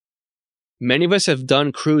Many of us have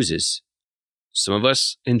done cruises. Some of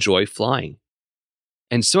us enjoy flying.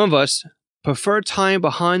 And some of us prefer time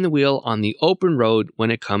behind the wheel on the open road when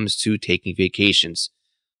it comes to taking vacations.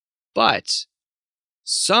 But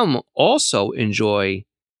some also enjoy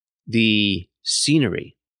the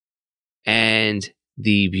scenery and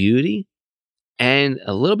the beauty and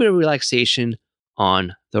a little bit of relaxation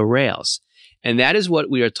on the rails. And that is what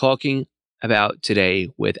we are talking about today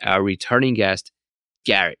with our returning guest,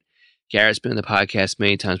 Garrett. Garrett's been on the podcast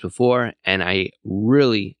many times before, and I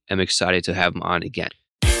really am excited to have him on again.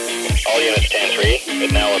 All units 10-3,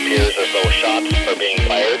 it now appears as though shots are being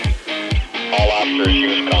fired. All officers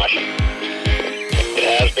use caution.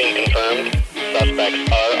 It has been confirmed,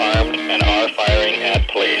 suspects are armed and are firing at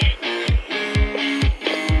police.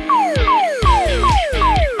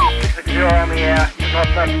 60 on the air,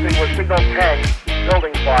 Northwest Signal, Signal 10.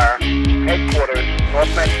 Building fire, headquarters,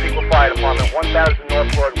 North Mexico Fire Department, 1000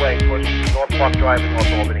 North Broadway, towards North Park Drive in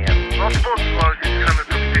North Albany. Multiple explosions coming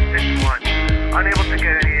from 661. Unable to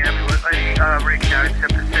get any ambulance, any rig down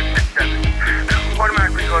except for 667.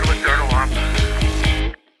 Automatically go to a third alarm.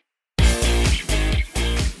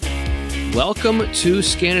 Welcome to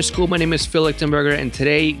Scanner School. My name is Phil Lichtenberger, and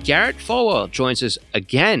today Garrett Farwell joins us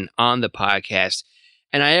again on the podcast.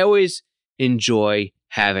 And I always enjoy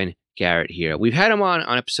having Garrett here. We've had him on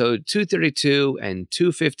episode 232 and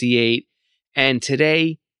 258, and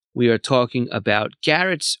today we are talking about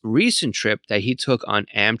Garrett's recent trip that he took on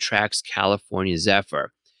Amtrak's California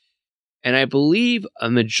Zephyr. And I believe a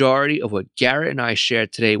majority of what Garrett and I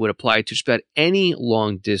shared today would apply to just about any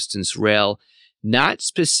long-distance rail, not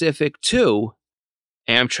specific to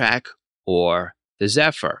Amtrak or the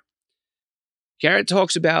Zephyr. Garrett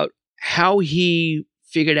talks about how he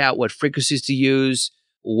figured out what frequencies to use,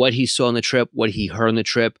 what he saw on the trip, what he heard on the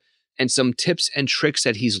trip, and some tips and tricks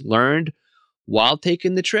that he's learned while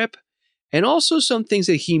taking the trip, and also some things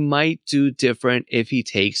that he might do different if he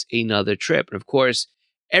takes another trip. And of course,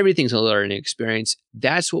 everything's a learning experience.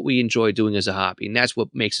 That's what we enjoy doing as a hobby, and that's what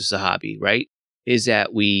makes us a hobby, right? Is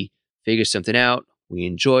that we figure something out, we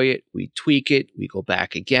enjoy it, we tweak it, we go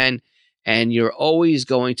back again, and you're always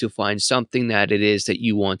going to find something that it is that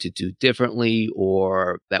you want to do differently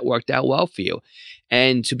or that worked out well for you.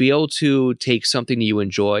 And to be able to take something you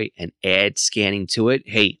enjoy and add scanning to it,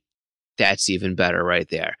 hey, that's even better right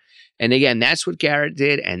there. And again, that's what Garrett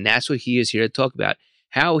did, and that's what he is here to talk about.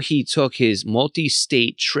 How he took his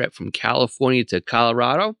multi-state trip from California to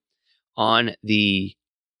Colorado on the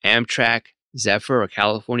Amtrak Zephyr, or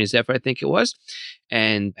California Zephyr, I think it was,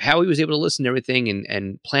 and how he was able to listen to everything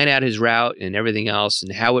and plan out his route and everything else,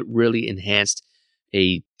 and how it really enhanced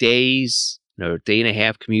a day and a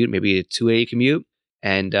half commute, maybe a 2-day commute,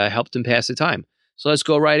 and helped him pass the time. So let's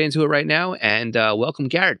go right into it right now and welcome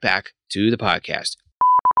Garrett back to the podcast.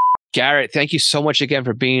 Garrett, thank you so much again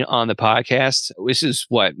for being on the podcast. This is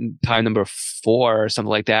time number 4 or something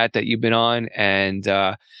like that you've been on, and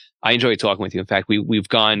I enjoy talking with you. In fact, we've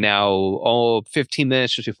gone now 15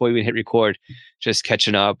 minutes just before we even hit record, just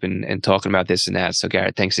catching up and talking about this and that. So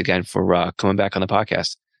Garrett, thanks again for coming back on the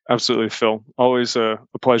podcast. Absolutely, Phil. Always a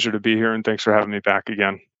pleasure to be here, and thanks for having me back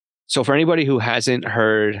again. So for anybody who hasn't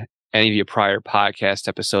heard any of your prior podcast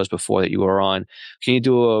episodes before that you were on, can you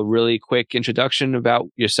do a really quick introduction about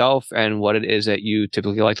yourself and what it is that you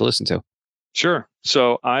typically like to listen to? Sure.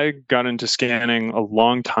 So I got into scanning a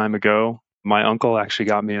long time ago. My uncle actually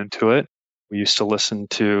got me into it. We used to listen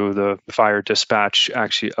to the fire dispatch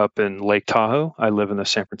actually up in Lake Tahoe. I live in the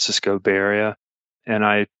San Francisco Bay Area, and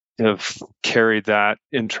I have carried that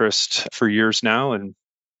interest for years now and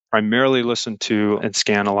primarily listen to and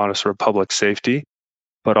scan a lot of sort of public safety,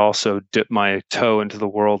 but also dip my toe into the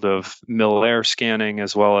world of mil-air scanning,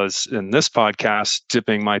 as well as in this podcast,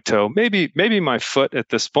 dipping my toe, maybe my foot at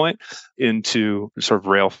this point, into sort of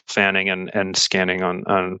rail fanning and scanning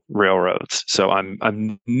on railroads. So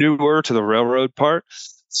I'm newer to the railroad part.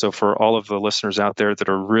 So for all of the listeners out there that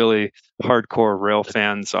are really hardcore rail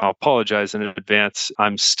fans, I'll apologize in advance.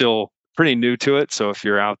 I'm still pretty new to it. So if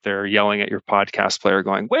you're out there yelling at your podcast player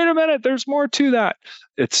going, wait a minute, there's more to that.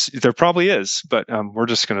 There probably is, but we're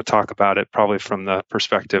just going to talk about it probably from the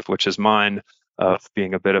perspective, which is mine, of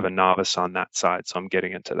being a bit of a novice on that side. So I'm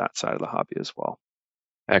getting into that side of the hobby as well.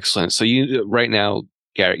 Excellent. So you right now,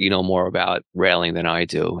 Garrett, you know more about railing than I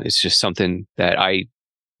do. It's just something that I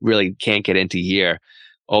really can't get into here.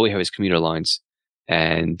 All we have is commuter lines.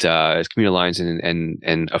 And it's commuter lines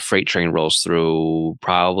and a freight train rolls through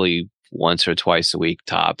probably once or twice a week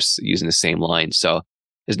tops using the same line. So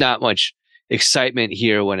there's not much excitement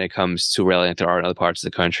here when it comes to railing like there are in other parts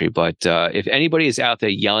of the country. But if anybody is out there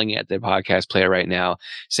yelling at their podcast player right now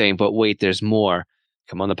saying, but wait, there's more,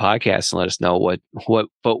 come on the podcast and let us know what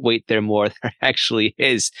weight there more there actually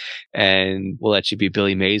is, and we'll let you be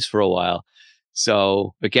Billy Mays for a while.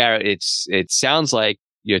 So, but Garrett, it sounds like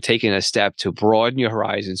you're taking a step to broaden your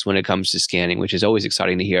horizons when it comes to scanning, which is always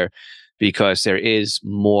exciting to hear, because there is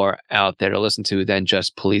more out there to listen to than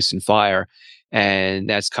just police and fire. And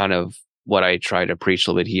that's kind of what I try to preach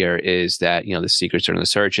a little bit here, is that, the secrets are in the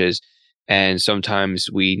searches. And sometimes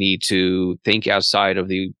we need to think outside of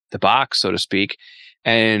the box, so to speak,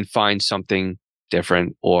 and find something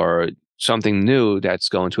different or something new that's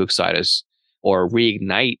going to excite us or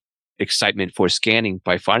reignite excitement for scanning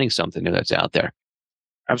by finding something new that's out there.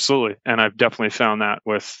 Absolutely. And I've definitely found that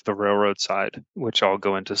with the railroad side, which I'll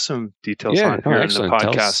go into some details on here in the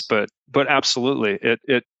podcast. But absolutely,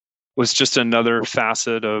 it was just another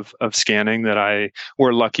facet of scanning that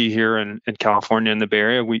we're lucky here in California, in the Bay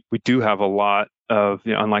Area. We do have a lot of,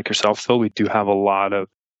 unlike yourself, Phil, we do have a lot of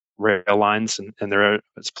rail lines, and there's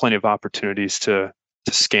plenty of opportunities to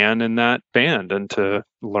scan in that band and to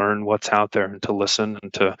learn what's out there and to listen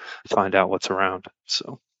and to find out what's around.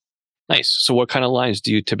 So nice. So what kind of lines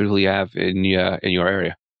do you typically have in your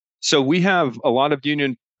area? So we have a lot of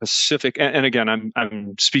Union Pacific, and again,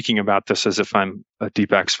 I'm speaking about this as if I'm a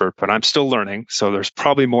deep expert, but I'm still learning. So there's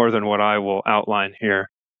probably more than what I will outline here.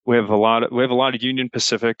 We have a lot of Union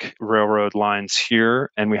Pacific Railroad lines here,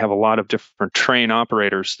 and we have a lot of different train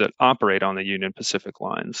operators that operate on the Union Pacific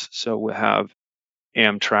lines. So we have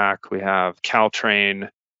Amtrak, we have Caltrain,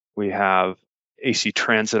 we have AC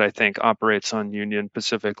Transit, I think, operates on Union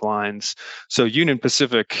Pacific lines. So Union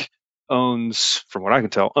Pacific owns, from what I can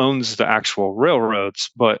tell, owns the actual railroads,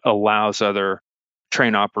 but allows other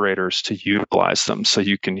train operators to utilize them. So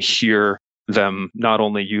you can hear them not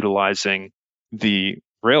only utilizing the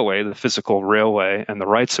railway, the physical railway and the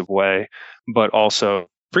rights of way, but also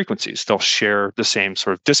frequencies. They'll share the same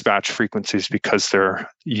sort of dispatch frequencies because they're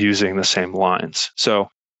using the same lines. So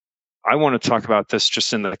I want to talk about this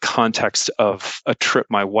just in the context of a trip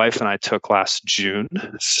my wife and I took last June.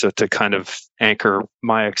 So to kind of anchor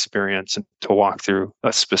my experience and to walk through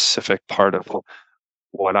a specific part of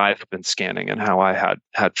what I've been scanning and how I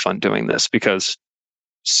had fun doing this, because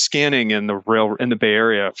scanning in the Bay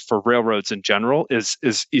Area for railroads in general is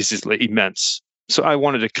easily immense. So I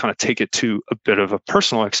wanted to kind of take it to a bit of a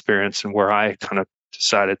personal experience and where I kind of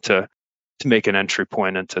decided to make an entry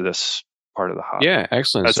point into this part of the hobby. Yeah,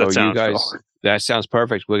 excellent. So you guys, that sounds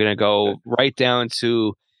perfect. We're going to go right down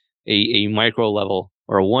to a micro level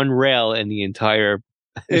or one rail in the entire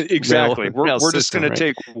exactly. Rail we're just going to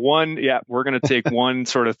take one. Yeah, we're going to take one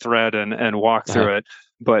sort of thread and walk through it.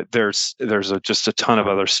 But there's just a ton of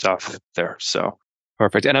other stuff there. So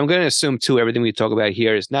perfect. And I'm going to assume too, everything we talk about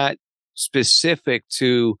here is not specific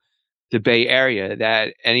to the Bay Area.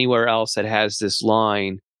 That anywhere else that has this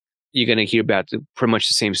line, you're going to hear about pretty much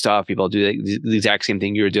the same stuff. People do the exact same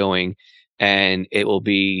thing you're doing, and it will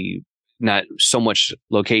be not so much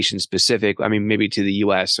location specific. I mean, maybe to the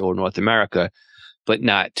U.S. or North America, but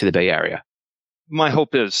not to the Bay Area. My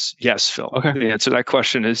hope is yes, Phil. Okay. The answer to that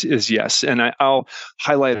question is yes. And I'll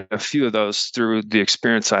highlight a few of those through the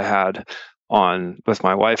experience I had with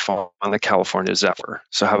my wife on the California Zephyr.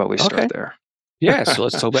 So how about we start there? Yeah, so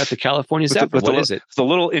let's talk about the California Zephyr. What is it? The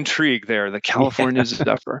little intrigue there, the California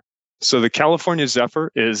Zephyr. So the California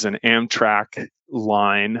Zephyr is an Amtrak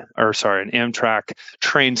an Amtrak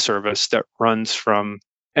train service that runs from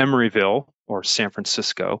Emeryville or San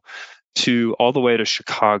Francisco to all the way to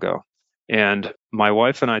Chicago. And my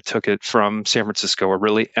wife and I took it from San Francisco, or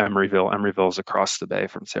really Emeryville. Emeryville is across the bay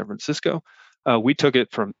from San Francisco. We took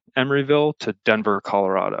it from Emeryville to Denver,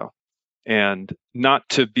 Colorado. And not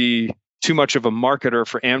to be too much of a marketer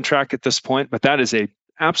for Amtrak at this point, but that is a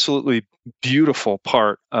absolutely beautiful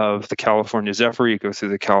part of the California Zephyr. You go through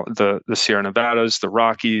the Sierra Nevadas, the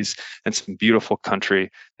Rockies, and some beautiful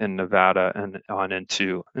country in Nevada and on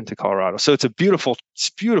into Colorado. So it's a beautiful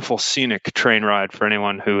scenic train ride for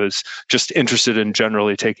anyone who is just interested in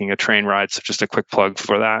generally taking a train ride. So just a quick plug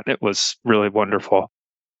for that. It was really wonderful.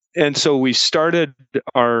 And so we started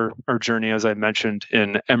our journey, as I mentioned,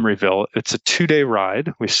 in Emeryville. It's a 2-day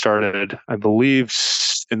ride. We started, I believe,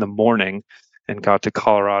 in the morning and got to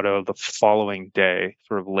Colorado the following day,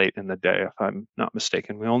 sort of late in the day, if I'm not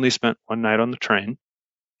mistaken. We only spent one night on the train.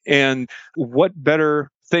 And what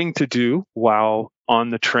better thing to do while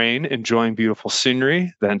on the train enjoying beautiful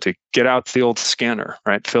scenery than to get out the old scanner,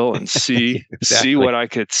 right, Phil, and see Exactly.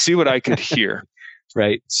 see what I could hear.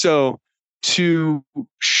 Right. So to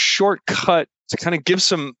kind of give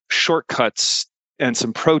some shortcuts and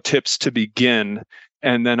some pro tips to begin,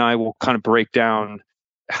 and then I will kind of break down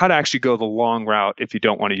how to actually go the long route if you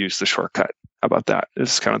don't want to use the shortcut. How about that?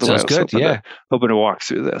 This is kind of the way Sounds I was good. Yeah. hoping to walk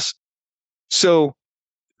through this. So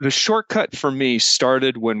the shortcut for me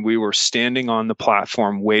started when we were standing on the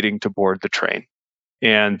platform waiting to board the train.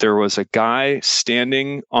 And there was a guy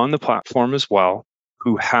standing on the platform as well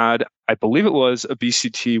who had, I believe it was a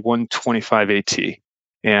BCT 125 AT.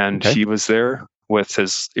 And Okay. he was there with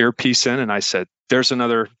his earpiece in. And I said, there's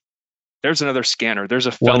another scanner. There's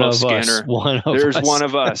a One fellow of scanner. us. One of There's us. one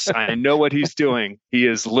of us. I know what he's doing. He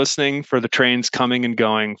is listening for the trains coming and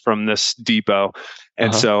going from this depot.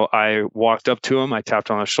 And so I walked up to him, I tapped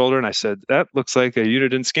on his shoulder and I said, that looks like a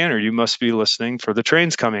Uniden scanner. You must be listening for the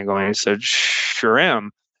trains coming and going. He said, sure am.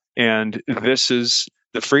 And this is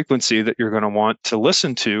the frequency that you're going to want to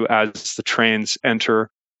listen to as the trains enter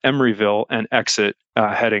Emeryville and exit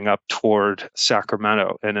heading up toward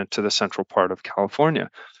Sacramento and into the central part of California.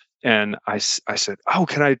 And I said, oh,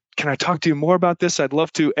 can I talk to you more about this? I'd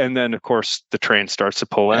love to. And then, of course, the train starts to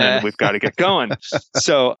pull in and we've got to get going.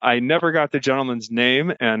 So I never got the gentleman's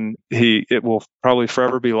name, and it will probably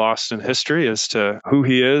forever be lost in history as to who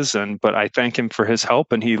he is. But I thank him for his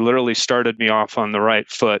help, and he literally started me off on the right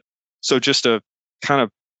foot. So just a kind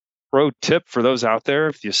of pro tip for those out there: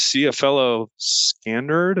 if you see a fellow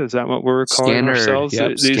scannerd, is that what we're calling ourselves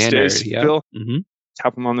these days? Yep. Phil,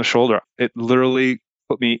 tap him on the shoulder. It literally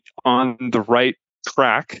put me on the right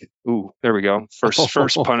track. Ooh, there we go.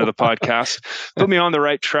 First pun of the podcast. Put me on the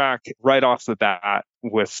right track right off the bat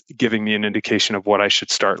with giving me an indication of what I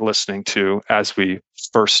should start listening to as we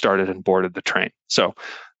first started and boarded the train. So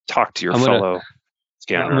talk to your fellow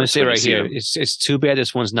scanner. I'm going to say right here, it's too bad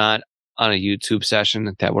this one's not on a YouTube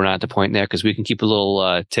session, that we're not at the point there, because we can keep a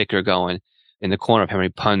little ticker going in the corner of how many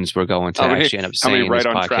puns we're going to actually end up saying in this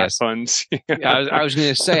podcast. Track puns. I was going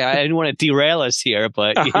to say, I didn't want to derail us here,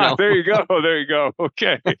 but you know. There you go.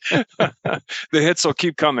 Okay. The hits will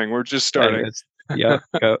keep coming. We're just starting. Yeah.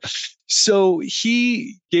 So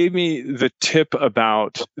he gave me the tip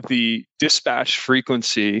about the dispatch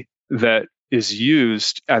frequency that is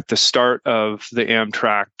used at the start of the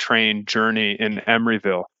Amtrak train journey in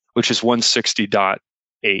Emeryville, which is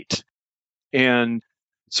 160.8. And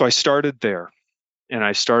so I started there, and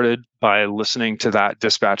I started by listening to that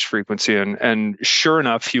dispatch frequency. And sure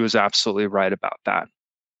enough, he was absolutely right about that.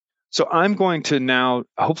 So I'm going to now,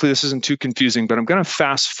 hopefully this isn't too confusing, but I'm going to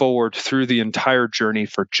fast forward through the entire journey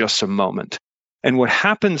for just a moment. And what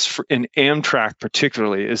happens in Amtrak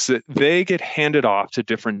particularly is that they get handed off to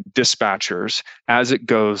different dispatchers as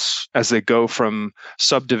they go from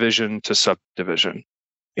subdivision to subdivision.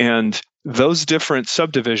 And those different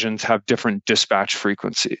subdivisions have different dispatch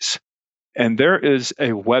frequencies. And there is a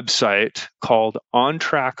website called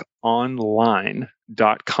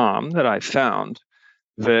ontrackonline.com that I found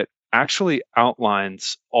that actually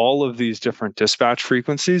outlines all of these different dispatch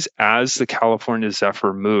frequencies as the California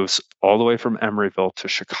Zephyr moves all the way from Emeryville to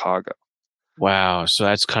Chicago. Wow. So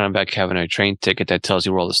that's kind of like having a train ticket that tells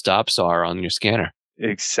you where all the stops are on your scanner.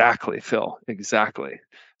 Exactly, Phil. Exactly.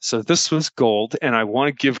 So this was gold, and I want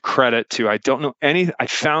to give credit to, I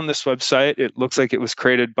found this website. It looks like it was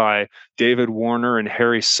created by David Warner and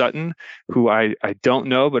Harry Sutton, who I don't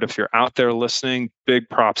know, but if you're out there listening, big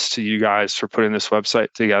props to you guys for putting this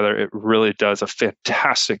website together. It really does a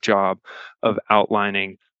fantastic job of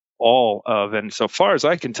outlining all of, and so far as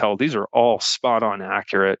I can tell, these are all spot on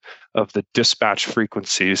accurate of the dispatch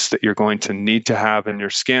frequencies that you're going to need to have in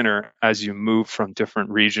your scanner as you move from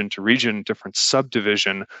different region to region, different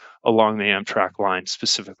subdivision along the Amtrak line,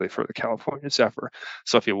 specifically for the California Zephyr.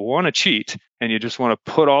 So if you want to cheat and you just want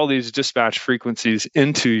to put all these dispatch frequencies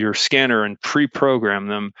into your scanner and pre-program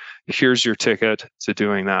them, here's your ticket to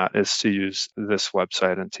doing that, is to use this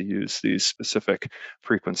website and to use these specific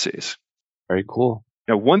frequencies. Very cool.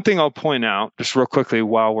 Now, one thing I'll point out just real quickly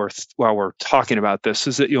while we're talking about this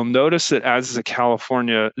is that you'll notice that as the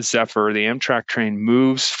California Zephyr, the Amtrak train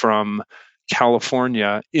moves from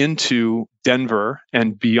California into Denver,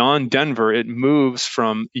 and beyond Denver, it moves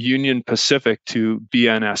from Union Pacific to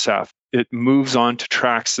BNSF. It moves on to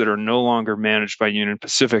tracks that are no longer managed by Union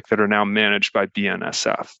Pacific, that are now managed by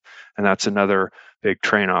BNSF. And that's another big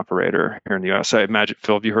train operator here in the US. I imagine,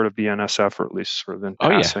 Phil, have you heard of BNSF, or at least sort of in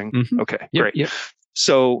passing? Yeah. Mm-hmm. Okay, yep, great. Yep.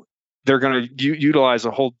 So they're going to utilize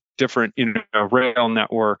a whole different rail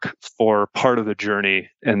network for part of the journey,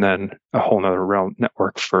 and then a whole nother rail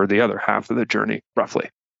network for the other half of the journey, roughly.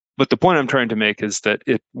 But the point I'm trying to make is that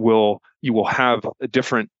you will have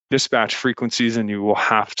different dispatch frequencies, and you will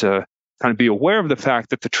have to kind of be aware of the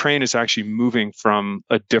fact that the train is actually moving from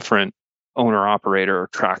a different owner-operator or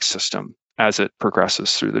track system as it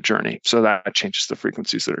progresses through the journey. So that changes the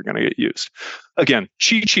frequencies that are going to get used. Again,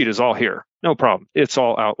 cheat sheet is all here. No problem. It's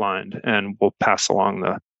all outlined, and we'll pass along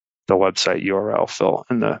the the website URL, Phil,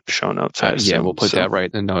 in the show notes. Yeah, we'll put that right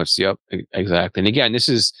in the notes. Yep, exactly. And again, this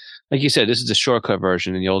is, like you said, this is the shortcut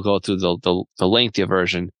version, and you'll go through the lengthier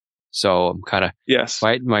version. So I'm kind of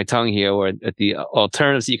biting my tongue here, or at the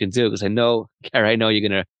alternatives you can do, because I know, Garrett, I know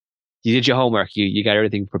you did your homework. You got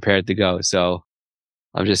everything prepared to go. So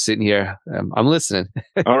I'm just sitting here. I'm listening.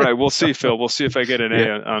 All right. We'll see, Phil. We'll see if I get an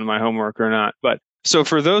A on my homework or not. But so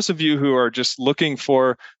for those of you who are just looking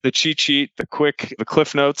for the cheat sheet, the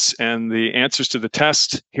cliff notes, and the answers to the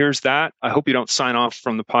test, here's that. I hope you don't sign off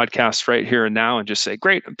from the podcast right here and now and just say,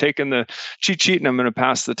 great, I'm taking the cheat sheet and I'm going to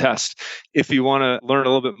pass the test. If you want to learn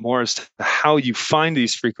a little bit more as to how you find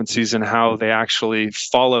these frequencies and how they actually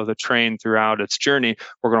follow the train throughout its journey,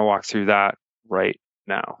 we're going to walk through that right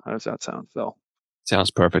now. How does that sound, Phil?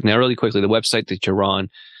 Sounds perfect. Now, really quickly, the website that you're on,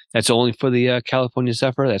 that's only for the California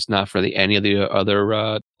Zephyr? That's not for any of the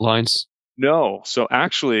other lines? No. So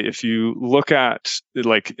actually, if you look at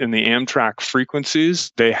like in the Amtrak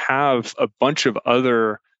frequencies, they have a bunch of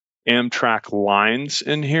other Amtrak lines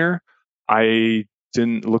in here.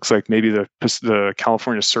 Looks like maybe the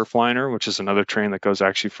California Surfliner, which is another train that goes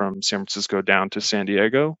actually from San Francisco down to San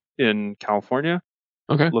Diego in California.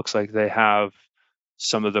 Okay. Looks like they have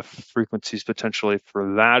some of the frequencies potentially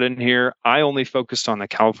for that in here. I only focused on the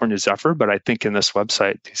California Zephyr, but I think in this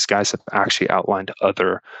website, these guys have actually outlined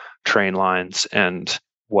other train lines and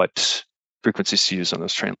what frequencies to use on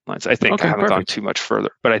those train lines. I think I haven't gone too much further,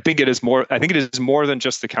 but I think it is more than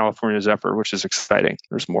just the California Zephyr, which is exciting.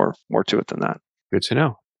 There's more to it than that. Good to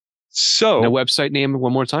know. So the website name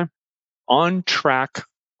one more time?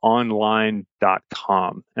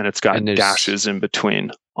 ontrackonline.com, and it's got dashes in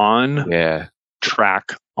between.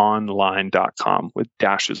 Trackonline.com with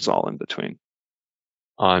dashes all in between.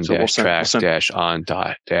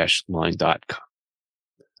 On-track-on-line.com.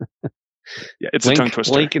 Yeah, it's a tongue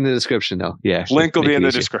twister. Link in the description, though. Yeah, link will be in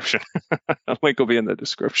the description. Link will be in the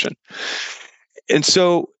description. And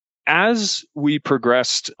so, as we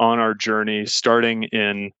progressed on our journey, starting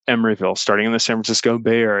in Emeryville, starting in the San Francisco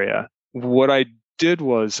Bay Area, what I did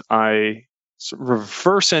was I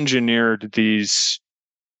reverse engineered these.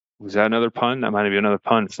 Was that another pun? That might be another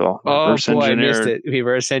pun, Phil. I missed it.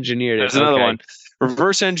 Reverse engineered it. There's another one.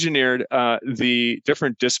 Reverse engineered the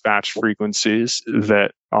different dispatch frequencies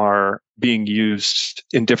that are being used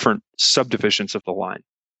in different subdivisions of the line.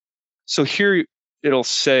 So here it'll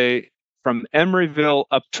say from Emeryville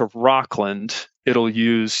up to Rockland, it'll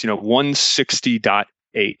use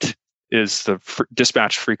 160.8 is the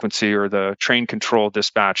dispatch frequency or the train control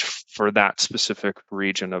dispatch for that specific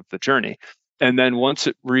region of the journey. And then once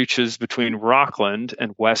it reaches between Rockland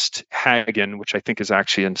and West Hagen, which I think is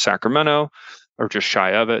actually in Sacramento or just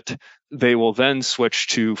shy of it, they will then switch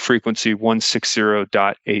to frequency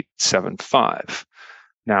 160.875.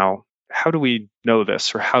 Now, how do we know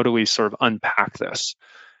this, or how do we sort of unpack this?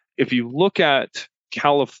 If you look at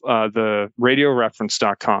the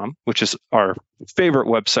radioreference.com, which is our favorite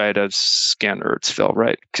website as scan nerds, Phil,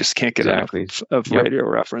 right? Just can't get enough of Radio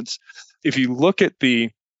Reference. If you look at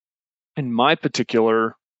in my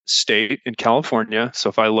particular state in California, so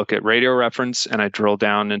if I look at Radio Reference and I drill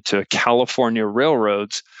down into California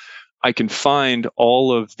railroads, I can find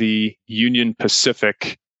all of the Union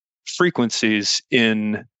Pacific frequencies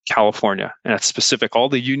in California. And that's specific, all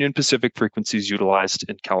the Union Pacific frequencies utilized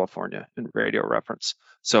in California in Radio Reference.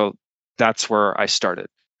 So that's where I started.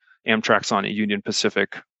 Amtrak's on a Union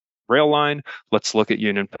Pacific rail line. Let's look at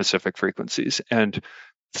Union Pacific frequencies. And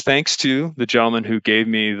thanks to the gentleman who gave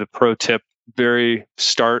me the pro tip very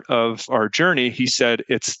start of our journey, he said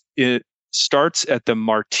it starts at the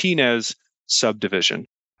Martinez subdivision.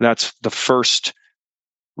 That's the first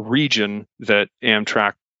region that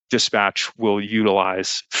Amtrak dispatch will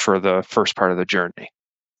utilize for the first part of the journey.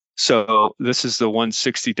 So this is the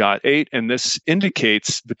 160.8, and this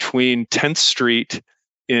indicates between 10th Street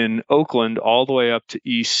in Oakland all the way up to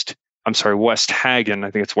West Hagen.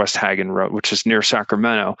 I think it's West Hagen Road, which is near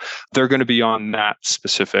Sacramento. They're going to be on that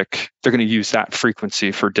they're going to use that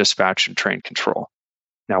frequency for dispatch and train control.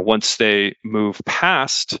 Now, once they move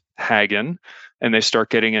past Hagen and they start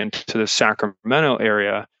getting into the Sacramento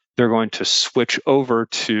area, they're going to switch over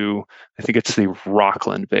to, I think it's the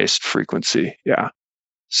Rockland-based frequency. Yeah.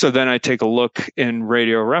 So then I take a look in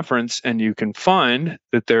Radio Reference, and you can find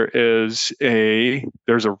that there's a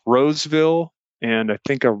Roseville, and I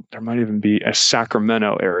think there might even be a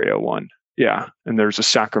Sacramento area one. Yeah, and there's a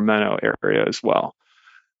Sacramento area as well.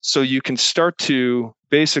 So you can start to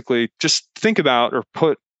basically just think about, or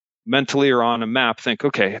put mentally or on a map, think,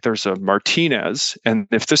 okay, there's a Martinez, and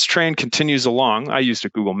if this train continues along, I used a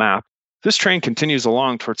Google map, this train continues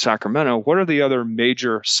along towards Sacramento, what are the other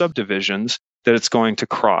major subdivisions that it's going to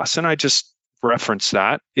cross. And I just reference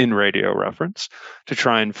that in radio reference to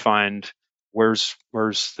try and find where's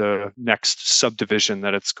the next subdivision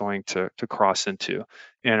that it's going to cross into.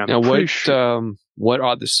 And I'm Now, pretty sure. what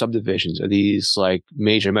are the subdivisions? Are these like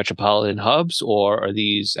major metropolitan hubs, or are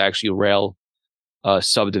these actually rail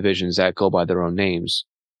subdivisions that go by their own names?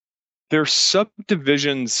 They're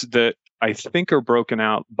subdivisions that I think are broken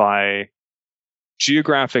out by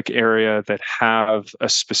geographic area that have a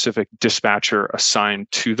specific dispatcher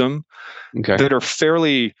assigned to them. Okay. That are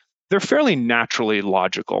fairly naturally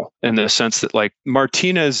logical in the sense that like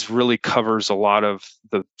Martinez really covers a lot of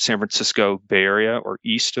the San Francisco Bay Area or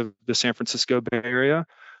east of the San Francisco Bay Area.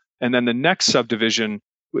 And then the next subdivision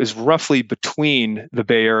is roughly between the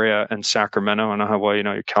Bay Area and Sacramento. I don't know how well you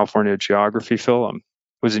know your California geography, Phil. I'm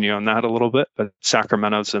quizzing you on that a little bit, but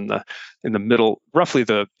Sacramento's in the middle, roughly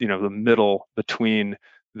the middle between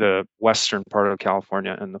the western part of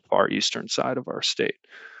California and the far eastern side of our state.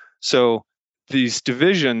 So these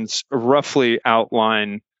divisions roughly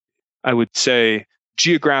outline, I would say,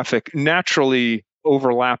 geographic, naturally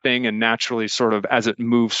overlapping and naturally sort of as it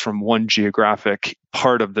moves from one geographic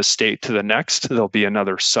part of the state to the next, there'll be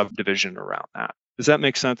another subdivision around that. Does that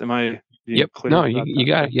make sense? Am I being clear? No, you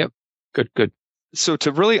got it. Yep. Good. So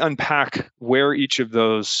to really unpack where each of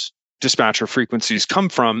those dispatcher frequencies come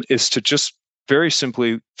from is to just very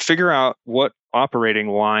simply figure out what operating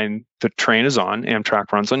line the train is on.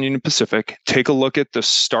 Amtrak runs on Union Pacific. Take a look at the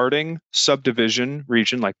starting subdivision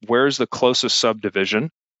region, like where's the closest subdivision.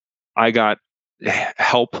 I got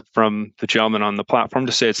help from the gentleman on the platform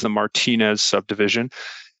to say it's the Martinez subdivision.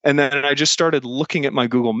 And then I just started looking at my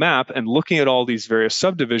Google map and looking at all these various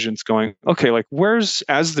subdivisions going, okay, like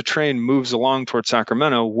as the train moves along towards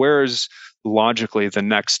Sacramento, where's logically the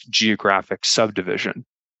next geographic subdivision?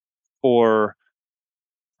 Or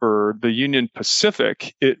for the Union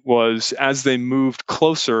Pacific, it was as they moved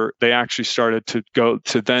closer, they actually started to go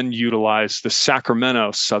to then utilize the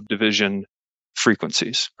Sacramento subdivision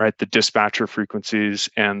frequencies, right? The dispatcher frequencies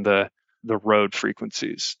and the road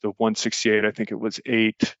frequencies. The 168, I think it was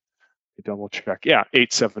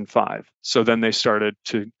 875. So then they started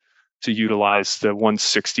to utilize the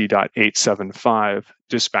 160.875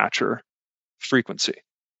 dispatcher frequency.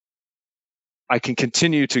 I can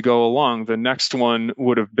continue to go along. The next one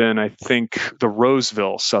would have been, I think, the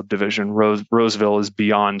Roseville subdivision. Roseville is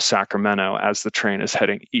beyond Sacramento as the train is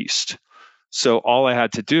heading east. So all I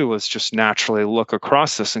had to do was just naturally look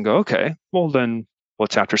across this and go, okay, well then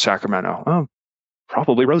what's after Sacramento? Oh,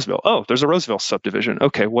 probably Roseville. Oh, there's a Roseville subdivision.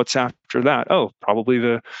 Okay, what's after that? Oh,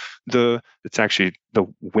 probably it's actually the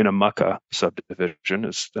Winnemucca subdivision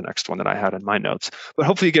is the next one that I had in my notes. But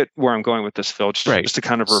hopefully you get where I'm going with this, Phil, just to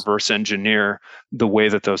kind of reverse engineer the way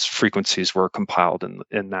that those frequencies were compiled in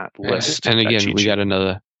that list. And again, we got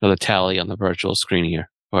another tally on the virtual screen here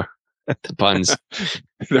for the puns.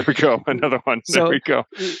 There we go. Another one. There we go.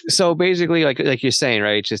 So basically, like you're saying,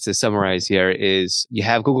 right, just to summarize here, is you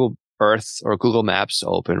have Google Earth or Google Maps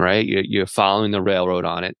open, right? You're following the railroad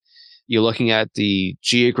on it. You're looking at the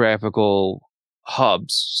geographical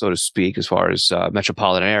hubs, so to speak, as far as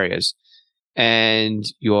metropolitan areas. And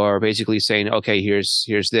you're basically saying, okay, here's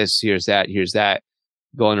this, here's that.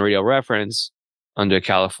 Go on radio reference under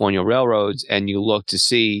California railroads, and you look to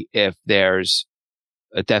see if there's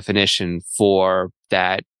a definition for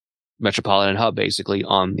that metropolitan hub, basically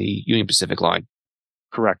on the Union Pacific line.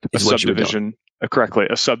 Correct. A subdivision. Correctly,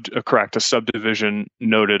 a subdivision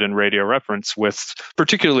noted in radio reference with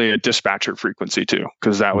particularly a dispatcher frequency too,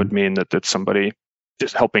 because that would mean that that's somebody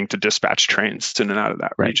just helping to dispatch trains in and out of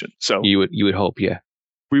that region. So you would hope, yeah.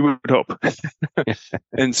 We would hope.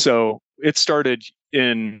 And so it started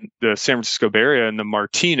in the San Francisco Bay Area in the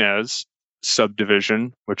Martinez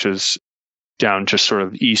subdivision, which is down just sort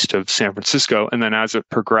of east of San Francisco. And then as it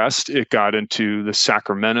progressed, it got into the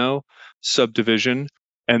Sacramento subdivision,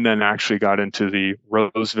 and then actually got into the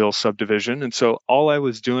Roseville subdivision. And so all I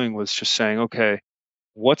was doing was just saying, okay,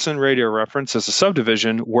 what's in radio reference as a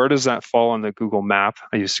subdivision? Where does that fall on the Google map?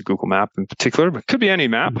 I used a Google map in particular, but it could be any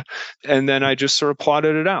map. And then I just sort of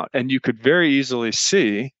plotted it out. And you could very easily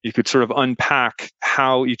see, you could sort of unpack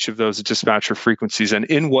how each of those dispatcher frequencies and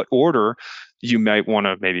in what order you might want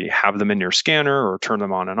to maybe have them in your scanner or turn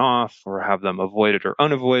them on and off or have them avoided or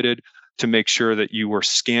unavoided, to make sure that you were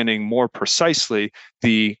scanning more precisely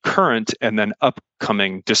the current and then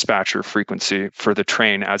upcoming dispatcher frequency for the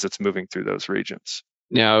train as it's moving through those regions.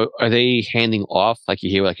 Now, are they handing off, like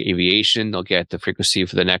you hear like aviation, they'll get the frequency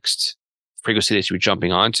for the next frequency that you're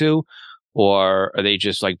jumping onto, or are they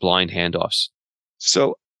just like blind handoffs?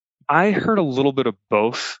 So I heard a little bit of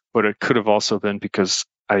both, but it could have also been because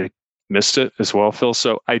I missed it as well, Phil.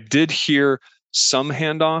 So I did hear some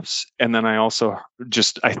handoffs. And then I also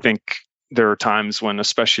I think there are times when,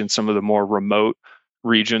 especially in some of the more remote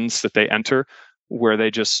regions that they enter, where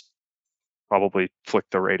they just probably flick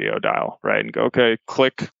the radio dial, right? And go, okay,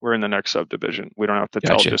 click, we're in the next subdivision. We don't have to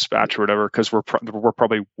tell dispatch or whatever, because we're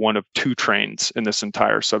probably one of two trains in this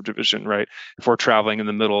entire subdivision, right? If we're traveling in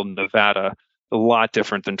the middle of Nevada, a lot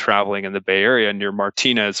different than traveling in the Bay Area near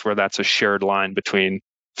Martinez, where that's a shared line between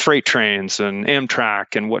freight trains and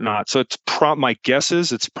Amtrak and whatnot. So it's my guess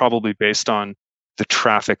is it's probably based on the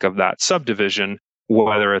traffic of that subdivision,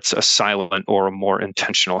 whether it's a silent or a more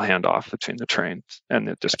intentional handoff between the trains and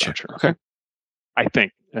the dispatcher. Okay. I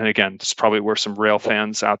think, and again, this is probably where some rail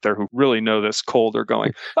fans out there who really know this cold are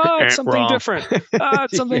going, it's something different.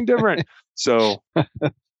 It's something different. So,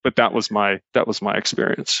 but that was my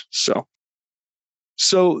experience. So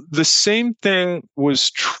the same thing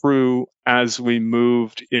was true as we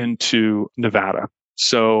moved into Nevada.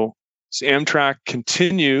 So Amtrak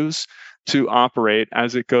continues to operate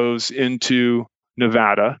as it goes into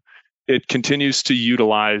Nevada. It continues to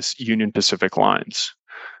utilize Union Pacific lines.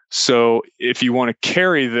 So if you want to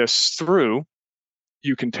carry this through,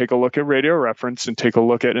 you can take a look at radio reference and take a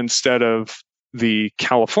look at, instead of the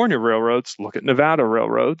California railroads, look at Nevada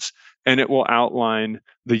railroads, and it will outline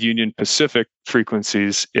the Union Pacific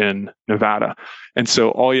frequencies in Nevada. And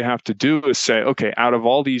so all you have to do is say, okay, out of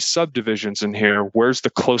all these subdivisions in here, where's the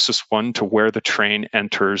closest one to where the train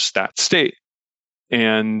enters that state?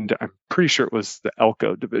 And I'm pretty sure it was the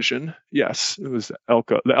Elko division. Yes, it was the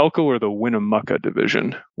Elko or the Winnemucca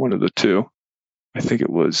division, one of the two. I think it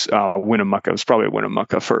was Winnemucca. It was probably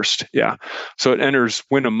Winnemucca first. Yeah. So it enters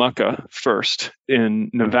Winnemucca first in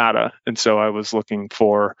Nevada. And so I was looking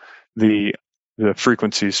for the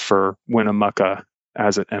frequencies for Winnemucca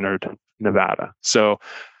as it entered Nevada. So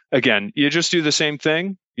again, you just do the same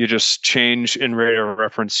thing. You just change in radio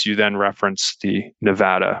reference. You then reference the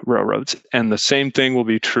Nevada railroads. And the same thing will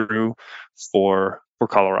be true for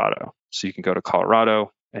Colorado. So you can go to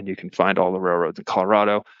Colorado and you can find all the railroads in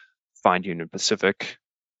Colorado, find Union Pacific.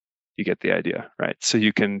 You get the idea, right? So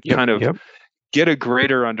you can get a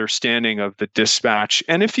greater understanding of the dispatch.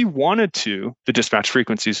 And if you wanted to, the dispatch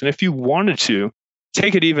frequencies, and if you wanted to,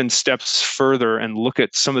 take it even steps further and look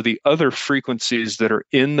at some of the other frequencies that are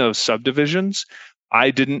in those subdivisions. I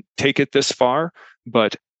didn't take it this far,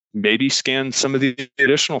 but maybe scan some of the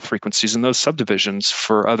additional frequencies in those subdivisions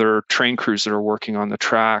for other train crews that are working on the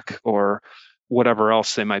track, or whatever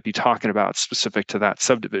else they might be talking about specific to that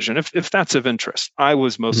subdivision, if that's of interest. I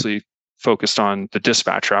was mostly focused on the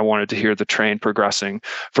dispatcher. I wanted to hear the train progressing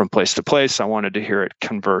from place to place. I wanted to hear it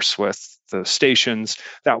converse with the stations.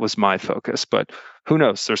 That was my focus. But who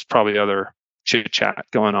knows? There's probably other chit chat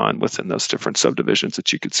going on within those different subdivisions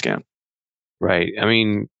that you could scan. Right. I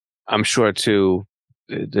mean, I'm sure too,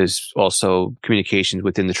 there's also communications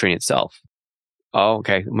within the train itself. Oh,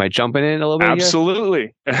 okay. Am I jumping in a little bit?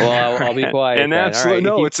 Absolutely. Here? Well, I'll be quiet. And absolutely,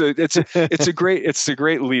 no, it's a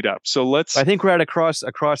great lead up. So let's. I think we're at a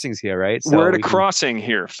crossings here, right? So we're at a crossing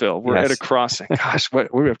here, Phil. We're at a crossing. Gosh,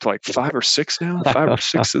 we're up to like 5 or 6 now. 5 or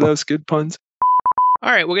 6 of those good puns.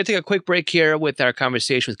 All right, we're going to take a quick break here with our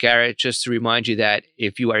conversation with Garrett, just to remind you that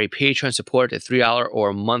if you are a Patreon supporter at $3 or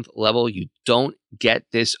a month level, you don't get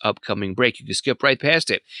this upcoming break. You can skip right past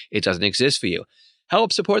it. It doesn't exist for you.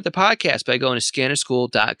 Help support the podcast by going to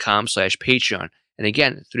scannerschool.com/Patreon. And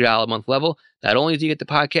again, $3 a month level, not only do you get the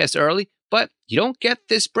podcast early, but you don't get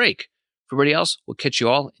this break. For everybody else, we'll catch you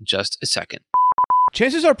all in just a second.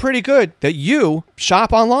 Chances are pretty good that you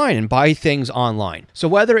shop online and buy things online. So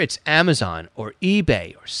whether it's Amazon or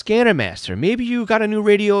eBay or ScannerMaster, maybe you got a new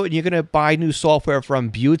radio and you're going to buy new software from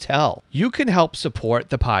Butel, you can help support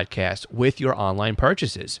the podcast with your online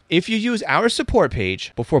purchases. If you use our support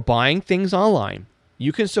page before buying things online,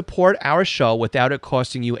 you can support our show without it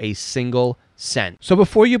costing you a single cent. So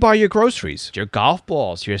before you buy your groceries, your golf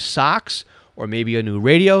balls, your socks, or maybe a new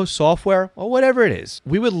radio, software, or whatever it is,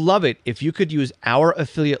 we would love it if you could use our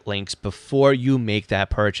affiliate links before you make that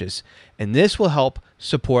purchase. And this will help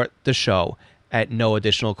support the show at no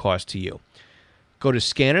additional cost to you. Go to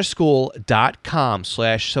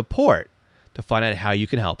scannerschool.com/support to find out how you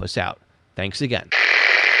can help us out. Thanks again.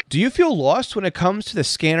 Do you feel lost when it comes to the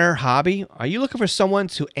scanner hobby? Are you looking for someone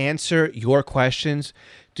to answer your questions?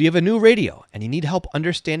 Do you have a new radio and you need help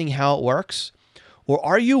understanding how it works? Or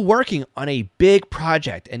are you working on a big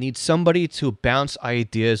project and need somebody to bounce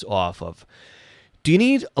ideas off of? Do you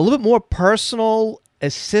need a little bit more personal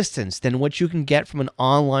assistance than what you can get from an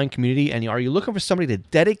online community? And are you looking for somebody to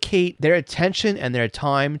dedicate their attention and their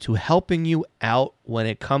time to helping you out when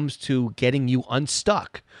it comes to getting you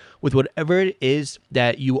unstuck with whatever it is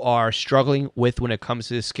that you are struggling with when it comes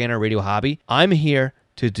to the scanner radio hobby, I'm here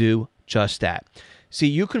to do just that. See,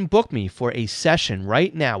 you can book me for a session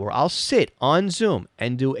right now where I'll sit on Zoom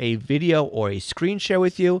and do a video or a screen share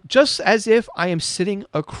with you, just as if I am sitting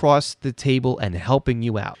across the table and helping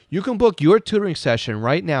you out. You can book your tutoring session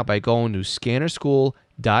right now by going to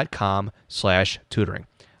scannerschool.com/tutoring.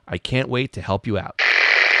 I can't wait to help you out.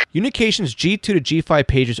 Unication's G2 to G5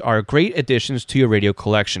 pagers are great additions to your radio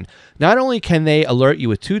collection. Not only can they alert you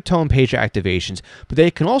with two-tone pager activations, but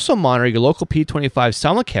they can also monitor your local P25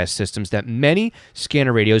 simulcast systems that many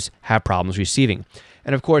scanner radios have problems receiving.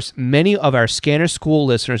 And of course, many of our Scanner School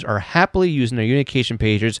listeners are happily using their Unication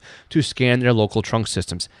pagers to scan their local trunk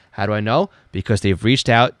systems. How do I know? Because they've reached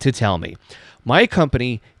out to tell me. My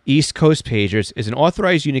company, East Coast Pagers, is an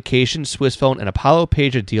authorized Unication, Swissphone, and Apollo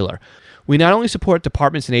pager dealer. We not only support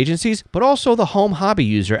departments and agencies, but also the home hobby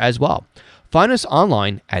user as well. Find us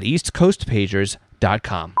online at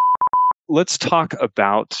eastcoastpagers.com. Let's talk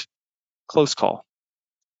about close call.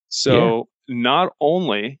 So not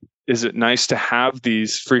only is it nice to have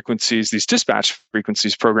these frequencies, these dispatch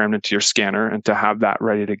frequencies programmed into your scanner and to have that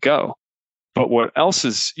ready to go, but what else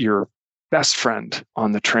is your best friend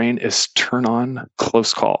on the train is turn on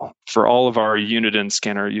close call. For all of our Uniden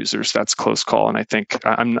scanner users, that's close call. And I think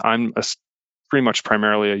I'm pretty much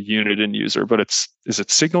primarily a Uniden user, but is it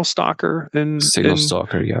Signal Stalker Signal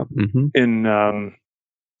Stalker, yeah. Mm-hmm.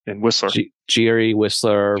 In Whistler. Geary,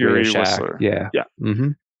 Whistler, Whistler. Yeah.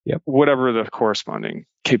 Mm-hmm. Yep. Whatever the corresponding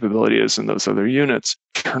capability is in those other units,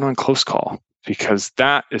 turn on close call, because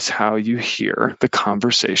that is how you hear the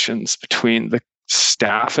conversations between the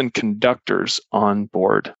staff and conductors on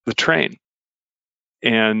board the train.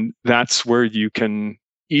 And that's where you can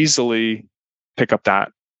easily pick up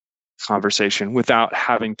that conversation without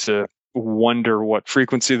having to wonder what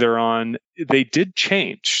frequency they're on. They did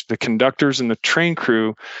change, the conductors and the train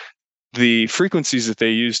crew, the frequencies that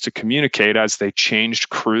they used to communicate as they changed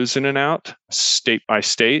crews in and out, state by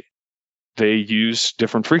state. They use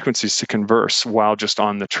different frequencies to converse while just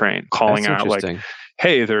on the train, calling out like,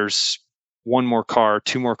 hey, there's one more car,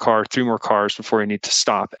 two more cars, three more cars before you need to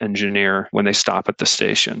stop engineer when they stop at the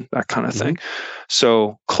station, that kind of thing.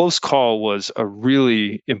 So close call was a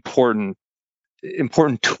really important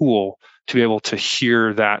tool to be able to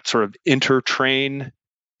hear that sort of inter-train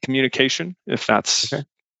communication, if that's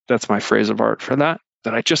my phrase of art for that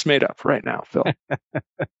I just made up right now, Phil.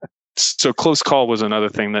 So close call was another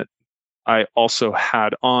thing that I also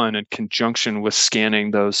had on in conjunction with scanning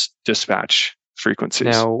those dispatch frequencies,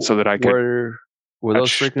 now, so that I could. Were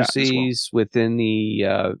those frequencies within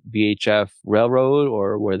the VHF railroad,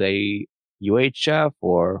 or were they UHF,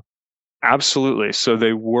 or? Absolutely. So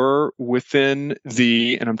they were within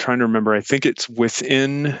and I'm trying to remember, I think it's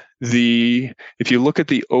within if you look at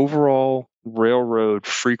the overall railroad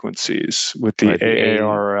frequencies with the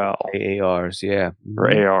AARL. AARs, yeah.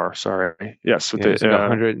 Or AR, sorry. Yes. With it's like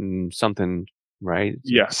 100 and something, right?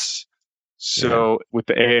 Yes. So with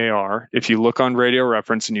the AAR, if you look on Radio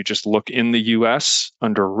Reference and you just look in the US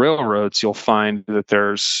under railroads, you'll find that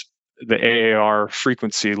there's the AAR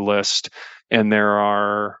frequency list, and there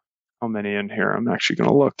are, how many in here? I'm actually going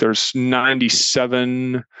to look. There's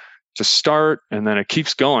 97 to start, and then it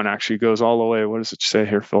keeps going. Actually goes all the way, what does it say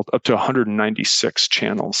here, Phil? Up to 196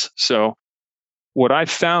 channels. So what I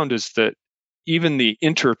found is that even the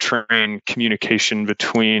inter-train communication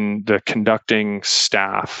between the conducting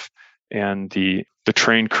staff and the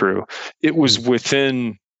train crew, it was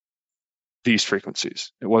within these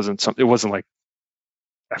frequencies. It wasn't like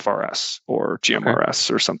FRS or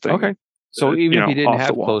GMRS or something. Okay. So even if you didn't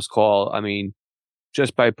have close call, I mean,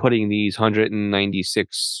 just by putting these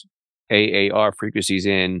 196 AAR frequencies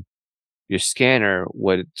in, your scanner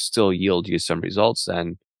would still yield you some results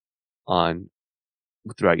then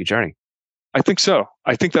throughout your journey. I think so.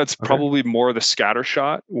 I think that's probably more the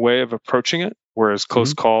scattershot way of approaching it, whereas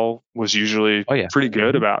close call was usually pretty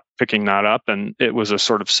good about picking that up, and it was a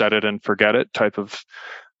sort of set it and forget it type of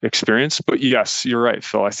experience. But yes, you're right,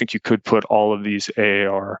 Phil. I think you could put all of these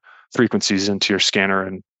AAR frequencies into your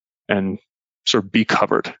scanner and sort of be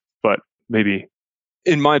covered, but maybe,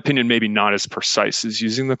 in my opinion, maybe not as precise as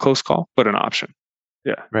using the close call, but an option.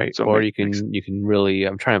 Yeah. Right. So or you can really,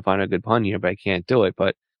 I'm trying to find a good pun here, but I can't do it,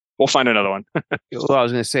 but we'll find another one. Well, I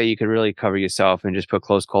was going to say you could really cover yourself and just put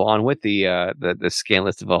close call on with the scan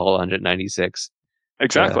list of a whole 196.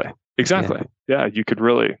 Exactly. Yeah, you could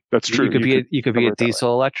really. That's true. You could be a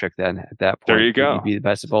diesel electric then at that point. There you go. You'd be the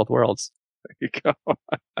best of both worlds. There you go.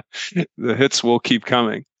 The hits will keep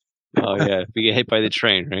coming. Oh yeah, if you get hit by the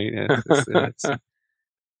train, right?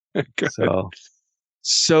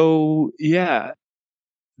 So yeah,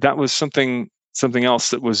 that was something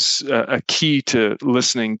else that was a key to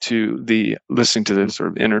listening to the sort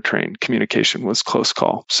of intertrain communication was close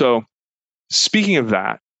call. So speaking of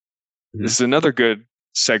that, this is another good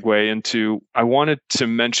segue into, I wanted to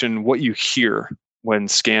mention what you hear when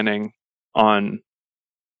scanning on,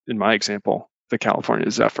 in my example, the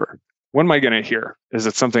California Zephyr. What am I going to hear? Is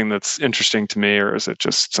it something that's interesting to me, or is it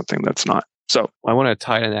just something that's not? So I want to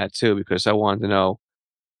tie in that too, because I wanted to know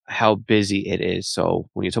how busy it is. So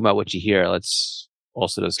when you talk about what you hear, let's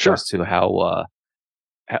also discuss too how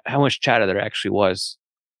much chatter there actually was.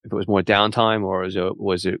 If it was more downtime, or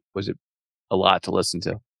was it a lot to listen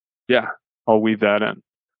to? Yeah, I'll weave that in.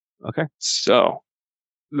 Okay. So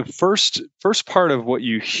the first part of what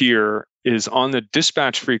you hear is on the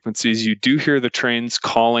dispatch frequencies. You do hear the trains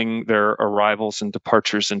calling their arrivals and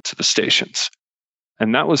departures into the stations,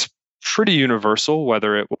 and that was pretty universal,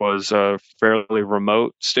 whether it was a fairly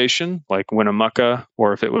remote station like Winnemucca,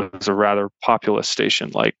 or if it was a rather populous station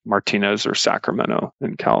like Martinez or Sacramento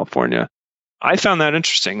in California. I found that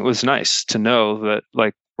interesting. It was nice to know that,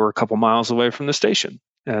 like, we're a couple miles away from the station,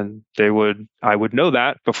 and I would know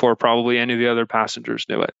that before probably any of the other passengers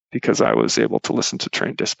knew it, because I was able to listen to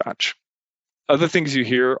train dispatch. Other things you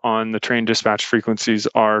hear on the train dispatch frequencies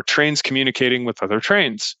are trains communicating with other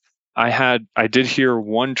trains. I did hear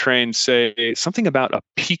one train say something about a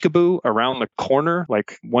peekaboo around the corner,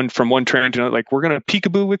 like from one train to another, like, we're going to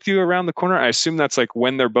peekaboo with you around the corner. I assume that's like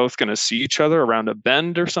when they're both going to see each other around a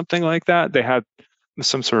bend or something like that. They had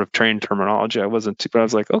some sort of train terminology. But I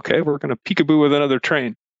was like, okay, we're going to peekaboo with another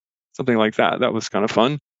train, something like that. That was kind of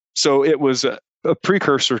fun. So it was a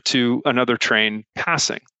precursor to another train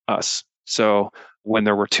passing us. So when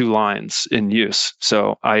there were two lines in use.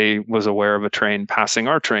 So I was aware of a train passing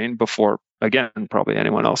our train before, again, probably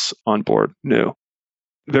anyone else on board knew.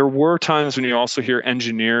 There were times when you also hear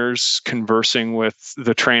engineers conversing with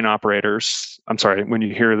the train operators. I'm sorry, when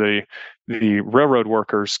you hear the railroad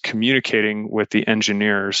workers communicating with the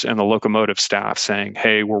engineers and the locomotive staff saying,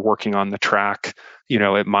 hey, we're working on the track,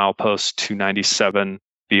 at milepost 297.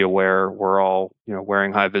 Be aware, we're all,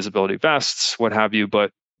 wearing high visibility vests, what have you,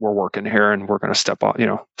 but we're working here and we're going to step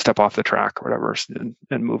off the track or whatever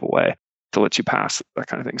and move away to let you pass, that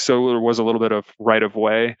kind of thing. So there was a little bit of right of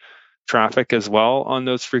way traffic as well on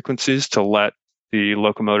those frequencies to let the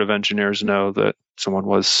locomotive engineers know that someone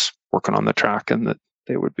was working on the track and that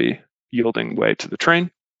they would be yielding way to the train.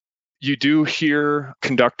 You do hear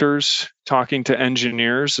conductors talking to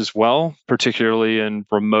engineers as well, particularly in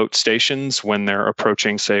remote stations when they're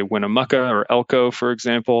approaching, say, Winnemucca or Elko, for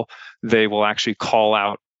example. They will actually call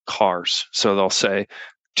out cars. So they'll say,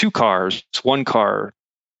 2 cars, 1 car,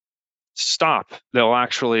 stop. They'll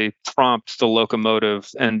actually prompt the locomotive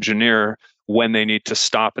engineer when they need to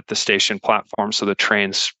stop at the station platform so the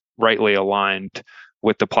train's rightly aligned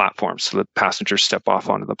with the platform, so that passengers step off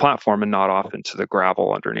onto the platform and not off into the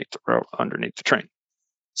gravel underneath the train.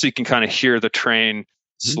 So you can kind of hear the train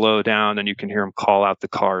slow down, and you can hear them call out the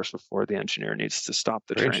cars before the engineer needs to stop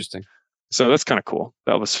the train. Interesting. So that's kind of cool.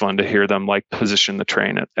 That was fun to hear them position the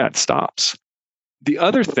train at stops. The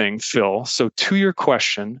other thing, Phil, so to your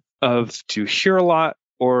question of, do you hear a lot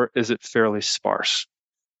or is it fairly sparse?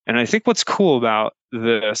 And I think what's cool about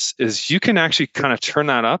this is you can actually kind of turn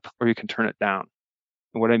that up or you can turn it down.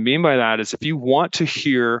 And what I mean by that is, if you want to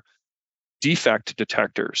hear defect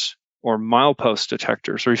detectors or milepost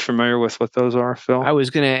detectors, are you familiar with what those are, Phil? I was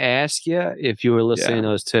going to ask you if you were listening to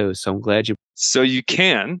those too, so I'm glad you... So you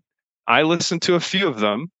can. I listened to a few of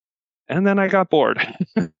them, and then I got bored.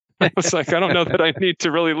 I was like, I don't know that I need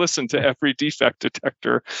to really listen to every defect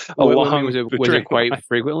detector along was it quite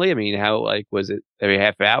frequently? I mean, was it every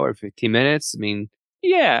half hour, 15 minutes? I mean...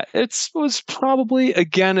 Yeah, it was probably,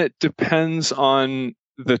 again, it depends on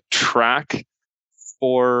the track.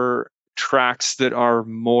 For tracks that are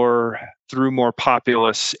through more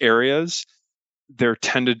populous areas, there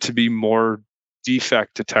tended to be more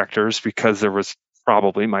defect detectors because there was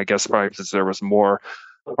probably, my guess is there was more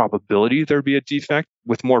probability there'd be a defect.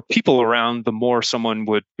 With more people around, the more someone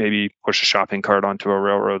would maybe push a shopping cart onto a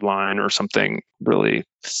railroad line or something really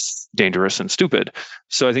dangerous and stupid.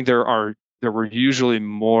 So I think there were usually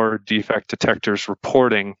more defect detectors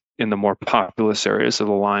reporting in the more populous areas of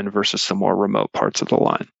the line versus the more remote parts of the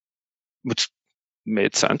line, which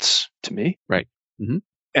made sense to me. Right. Mm-hmm.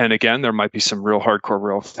 And again, there might be some real hardcore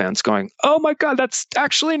rail fans going, oh my God, that's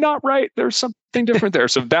actually not right. There's something different there.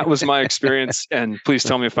 So that was my experience. And please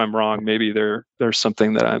tell me if I'm wrong. Maybe there's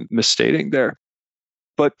something that I'm misstating there.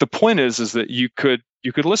 But the point is that you could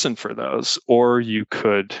listen for those, or you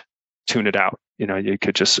could tune it out. You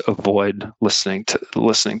could just avoid listening to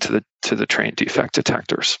the train defect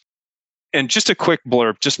detectors. And just a quick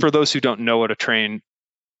blurb, just for those who don't know what a train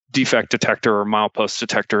defect detector or milepost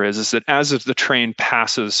detector is that as the train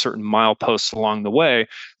passes certain mileposts along the way,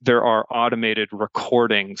 there are automated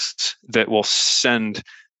recordings that will send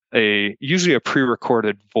usually a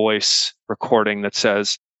pre-recorded voice recording that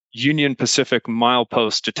says, Union Pacific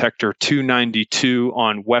milepost detector 292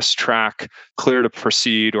 on West Track, clear to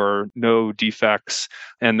proceed or no defects.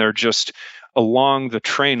 And they're just along the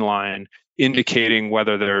train line indicating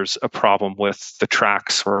whether there's a problem with the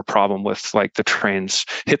tracks or a problem with like the trains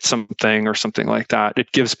hit something or something like that.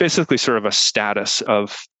 It gives basically sort of a status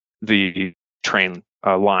of the train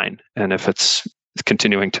line and if it's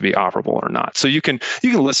continuing to be operable or not. So you can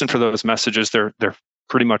listen for those messages. They're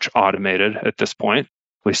pretty much automated at this point.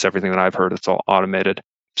 At least everything that I've heard, it's all automated.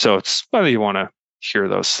 So it's whether you want to hear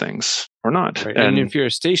those things or not. Right. And if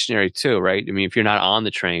you're stationary too, right? I mean, if you're not on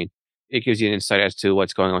the train, it gives you an insight as to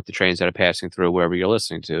what's going on with the trains that are passing through wherever you're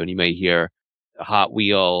listening to. And you may hear a Hot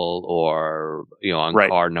Wheel or, on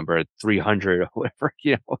car number 300 or whatever,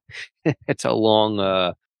 it's a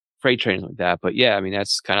long freight train like that. But yeah, I mean,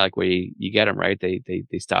 that's kind of like where you get them, right? They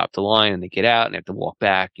stop the line and they get out and they have to walk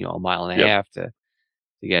back, a mile and a half to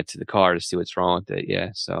get to the car to see what's wrong with it. Yeah.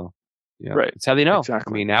 So, right. That's how they know.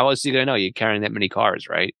 Exactly. I mean, how else are you going to know? You're carrying that many cars,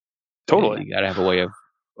 right? Totally. You got to have a way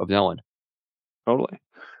of knowing. Totally.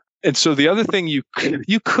 And so the other thing you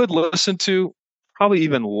could listen to, probably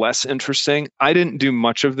even less interesting. I didn't do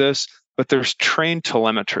much of this, but there's train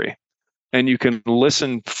telemetry. And you can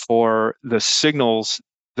listen for the signals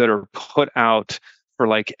that are put out for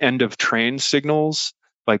like end of train signals,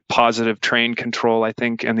 like positive train control, I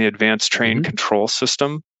think, and the advanced train control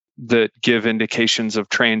system that give indications of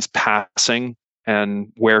trains passing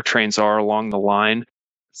and where trains are along the line.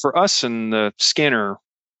 For us in the scanner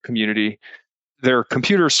community, they're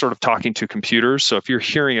computers sort of talking to computers. So if you're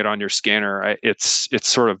hearing it on your scanner, it's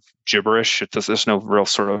sort of gibberish. There's no real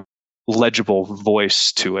sort of legible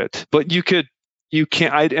voice to it. But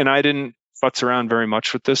I didn't futz around very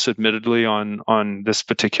much with this, admittedly, on this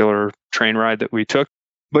particular train ride that we took.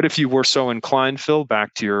 But if you were so inclined, Phil,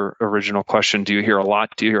 back to your original question, do you hear a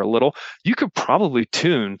lot? Do you hear a little? You could probably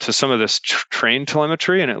tune to some of this train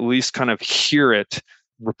telemetry and at least kind of hear it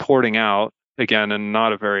reporting out, again, in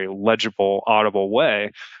not a very legible, audible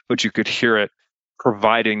way, but you could hear it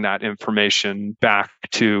providing that information back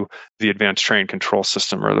to the advanced train control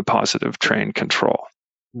system or the positive train control.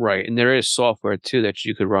 Right. And there is software too that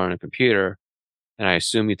you could run on a computer. And I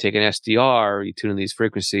assume you take an SDR, you tune in these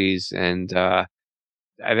frequencies, and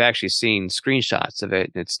I've actually seen screenshots of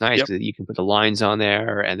it. And it's nice that you can put the lines on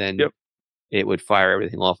there and then it would fire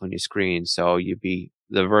everything off on your screen. So you'd be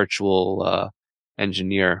the virtual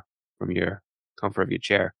engineer from your comfort of your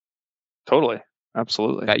chair. Totally.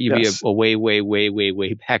 Absolutely. You'd be a way, way, way, way,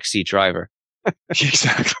 way backseat driver.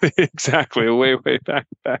 Exactly. A way, way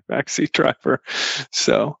backseat driver.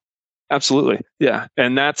 So absolutely. Yeah.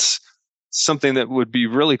 And that's something that would be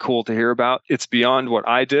really cool to hear about. It's beyond what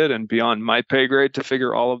I did and beyond my pay grade to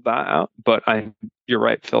figure all of that out. But you're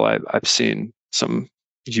right, Phil. I've seen some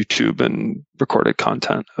YouTube and recorded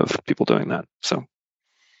content of people doing that. So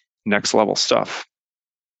next level stuff.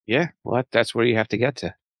 Yeah. Well, that's where you have to get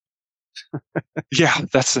to. Yeah,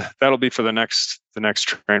 that'll be for the next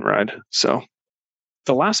train ride. So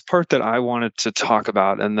the last part that I wanted to talk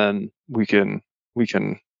about, and then we can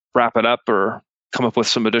wrap it up or come up with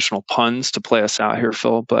some additional puns to play us out here,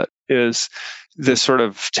 Phil, but is this sort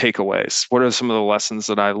of takeaways. What are some of the lessons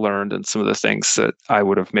that I learned and some of the things that I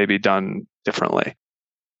would have maybe done differently?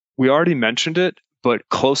 We already mentioned it, but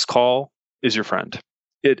close call is your friend.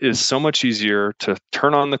 It is so much easier to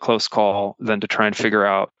turn on the close call than to try and figure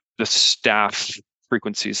out the staff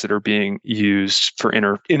frequencies that are being used for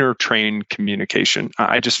inter-train communication.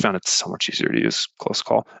 I just found it so much easier to use close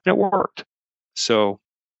call, and it worked. So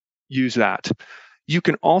use that. You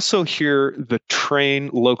can also hear the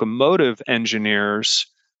train locomotive engineers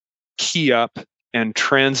key up and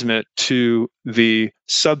transmit to the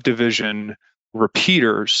subdivision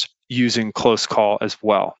repeaters using close call as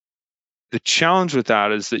well. The challenge with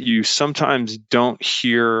that is that you sometimes don't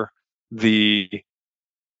hear the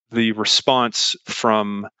response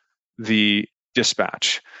from the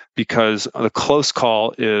dispatch because the close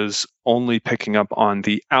call is only picking up on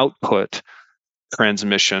the output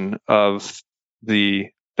transmission of the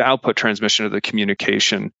output transmission of the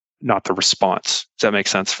communication, not the response. Does that make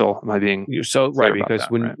sense, Phil? Am I being so right? Because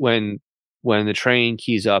when the train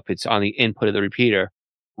keys up, it's on the input of the repeater,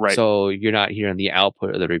 right? So you're not hearing the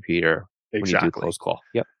output of the repeater when you do close call.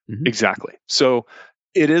 Yep, exactly. So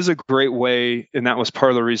it is a great way, and that was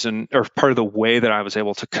part of the reason, or part of the way that I was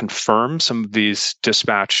able to confirm some of these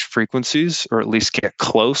dispatch frequencies, or at least get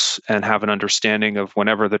close and have an understanding of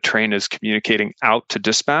whenever the train is communicating out to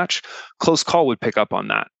dispatch, close call would pick up on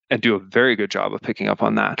that and do a very good job of picking up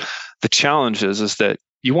on that. The challenge is that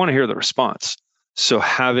you want to hear the response. So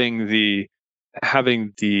having the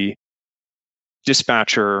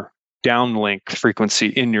dispatcher downlink frequency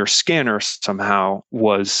in your scanner somehow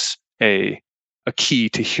was a key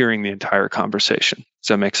to hearing the entire conversation. Does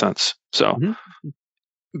that make sense? So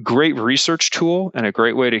great research tool and a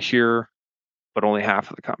great way to hear, but only half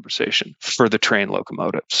of the conversation for the train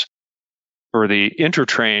locomotives. For the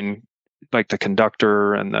intertrain, like the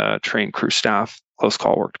conductor and the train crew staff, close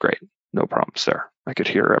call worked great. No problems there. I could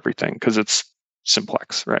hear everything because it's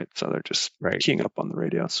simplex, right? So they're just keying up on the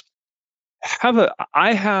radios.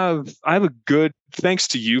 I have a good, thanks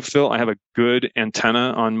to you, Phil, I have a good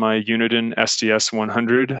antenna on my Uniden SDS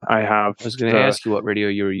 100. I was going to ask you what radio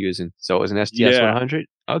you were using. So it was an SDS 100?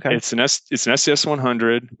 Okay. It's an SDS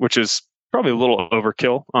 100, which is probably a little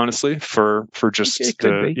overkill, honestly, for just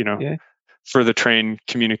for the train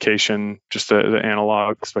communication, just the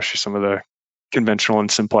analog, especially some of the conventional and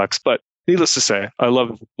simplex. But needless to say, I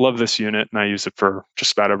love this unit and I use it for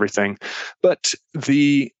just about everything. But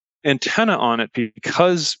the antenna on it,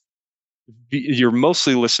 because you're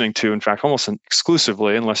mostly listening to, in fact, almost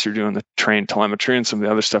exclusively, unless you're doing the train telemetry and some of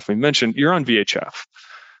the other stuff we mentioned, you're on VHF.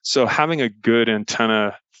 So having a good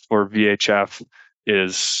antenna for VHF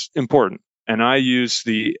is important. And I use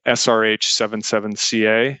the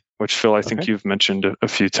SRH77CA, which Phil, I think you've mentioned a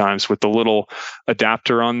few times, with the little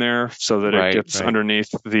adapter on there so that it gets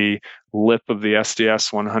underneath the lip of the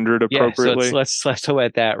SDS 100 appropriately. So let's talk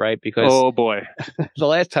about that, right? Because oh boy, the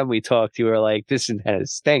last time we talked, you were like, "This antenna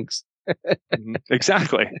stinks."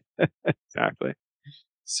 Exactly.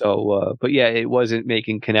 So, but yeah, it wasn't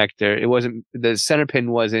making connector. It wasn't, the center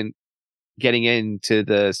pin wasn't getting into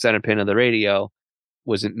the center pin of the radio,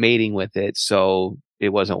 wasn't mating with it, so it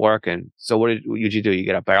wasn't working. So what did you do? You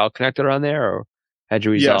get a barrel connector on there, or how'd you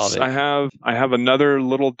resolve it? Yes, I have another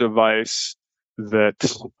little device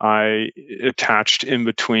that I attached in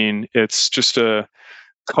between. It's just a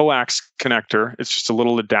coax connector. It's just a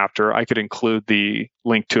little adapter. I could include the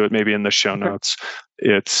link to it maybe in the show notes.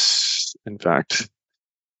 It's, in fact,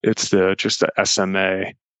 it's just the SMA.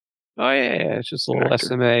 Oh yeah, it's just a little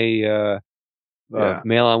connector. SMA.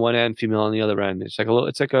 Male on one end, female on the other end. It's like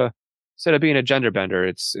instead of being a gender bender,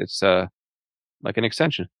 it's like an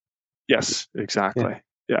extension. Yes, exactly.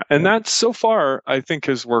 Yeah. And that so far I think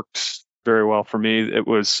has worked very well for me. It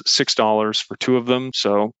was $6 for two of them.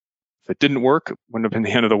 So if it didn't work, it wouldn't have been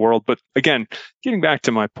the end of the world. But again, getting back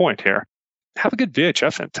to my point here, have a good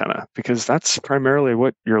VHF antenna, because that's primarily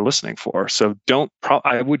what you're listening for. So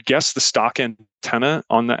I would guess the stock antenna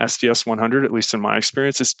on the SDS 100, at least in my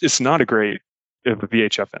experience, it's not a great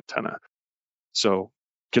VHF antenna. So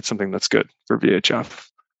get something that's good for VHF.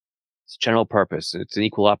 It's general purpose. It's an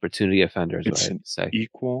equal opportunity offender, is what I'd say.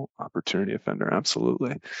 Equal opportunity offender,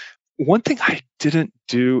 absolutely. One thing I didn't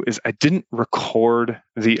do is I didn't record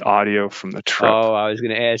the audio from the trip. Oh, I was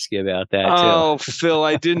going to ask you about that too. Oh, Phil,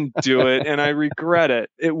 I didn't do it, and I regret it.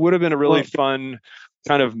 It would have been a really fun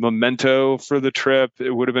kind of memento for the trip. It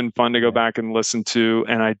would have been fun to go back and listen to,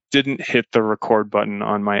 and I didn't hit the record button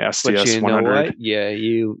on my SDS 100. Know what? Yeah,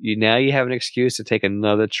 you now you have an excuse to take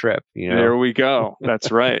another trip. There we go.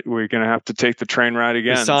 That's right. We're going to have to take the train ride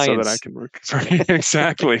again so that I can work.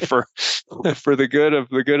 Exactly, for the good of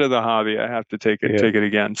the hobby, I have to take it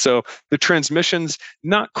again. So the transmissions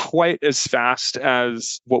not quite as fast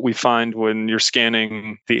as what we find when you're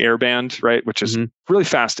scanning the airband, right? Which is really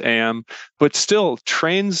fast AM, but still.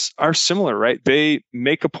 Trains are similar, right? They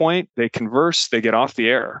make a point, they converse, they get off the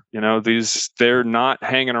air. They're not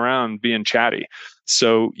hanging around being chatty.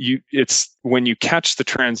 So it's when you catch the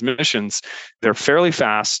transmissions, they're fairly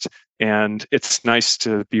fast, and it's nice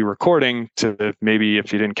to be recording to maybe,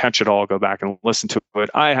 if you didn't catch it all, go back and listen to it.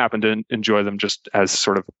 I happen to enjoy them just as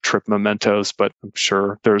sort of trip mementos, but I'm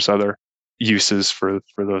sure there's other uses for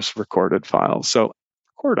those recorded files. So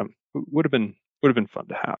record them. Would have been fun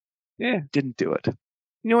to have. Yeah. Didn't do it.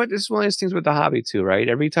 You know what? This is one of those things with the hobby too, right?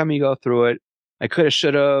 Every time you go through it, I could have,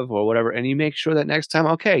 should have, or whatever, and you make sure that next time,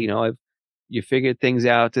 okay, you figured things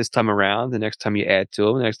out this time around. The next time you add to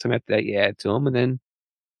them, the next time after that you add to them, and then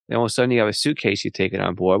all of a sudden you have a suitcase you take it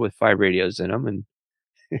on board with 5 radios in them, and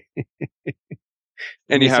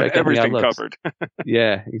and you have everything covered.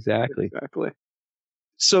 Yeah, exactly.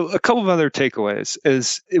 So a couple of other takeaways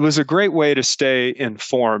is it was a great way to stay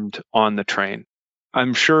informed on the train.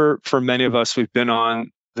 I'm sure for many of us, we've been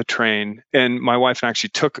on the train, and my wife actually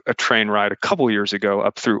took a train ride a couple years ago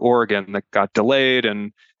up through Oregon that got delayed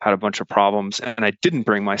and had a bunch of problems. And I didn't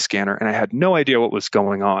bring my scanner, and I had no idea what was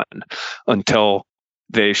going on until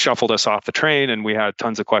they shuffled us off the train, and we had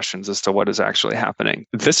tons of questions as to what is actually happening.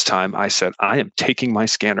 This time I said, I am taking my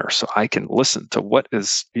scanner so I can listen to what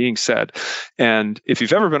is being said. And if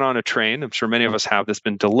you've ever been on a train, I'm sure many of us have, that's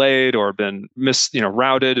been delayed or been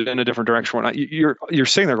routed in a different direction, whatnot, you're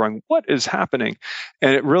sitting there going, what is happening?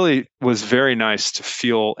 And it really was very nice to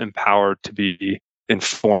feel empowered to be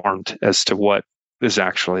informed as to what is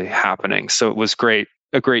actually happening. So it was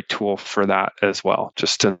a great tool for that as well,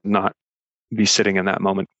 just to not be sitting in that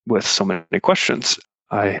moment with so many questions.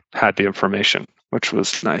 I had the information, which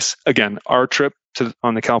was nice. Again, our trip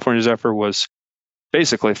on the California Zephyr was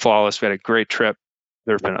basically flawless. We had a great trip.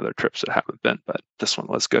 There have been other trips that haven't been, but this one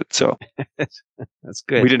was good. So that's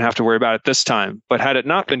good. We didn't have to worry about it this time. But had it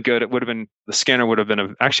not been good, the scanner would have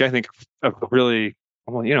been actually, I think, a really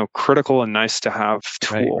critical and nice to have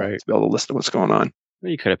tool to be able to listen to what's going on.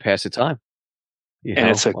 Well, you could have passed the time.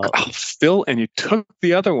 It's Phil, and you took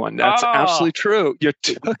the other one. That's absolutely true. You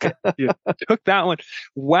took that one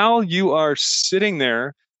while you are sitting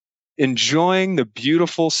there enjoying the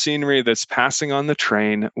beautiful scenery that's passing on the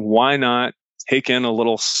train. Why not take in a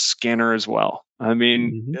little scanner as well? I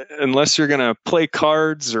mean, unless you're going to play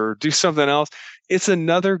cards or do something else, it's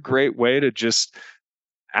another great way to just,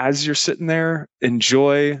 as you're sitting there,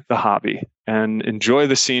 enjoy the hobby and enjoy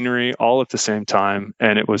the scenery all at the same time.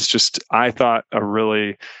 And it was just, I thought, a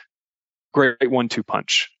really great 1-2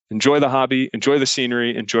 punch. Enjoy the hobby, enjoy the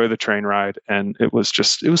scenery, enjoy the train ride. And it was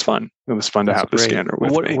fun. It was fun to have the scanner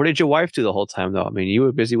with me. What did your wife do the whole time, though? I mean, you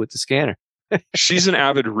were busy with the scanner. She's an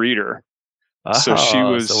avid reader. So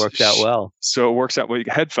so it worked out well. So it works out well.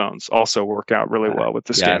 Headphones also work out really well with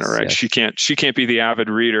the scanner, right? Yes. She can't be the avid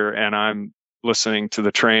reader, and I'm listening to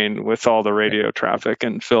the train with all the radio traffic.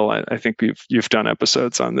 And Phil, I think you've done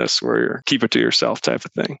episodes on this where you're keep it to yourself type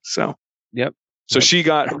of thing. So she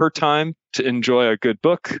got her time to enjoy a good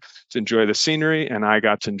book, to enjoy the scenery, and I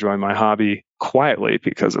got to enjoy my hobby quietly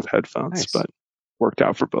because of headphones. But worked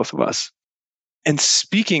out for both of us. And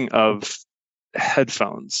speaking of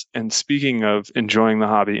headphones and speaking of enjoying the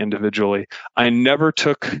hobby individually, I never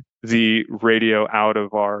took the radio out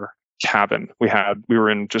of our cabin. We were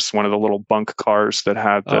in just one of the little bunk cars that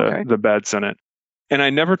had the beds in it. And I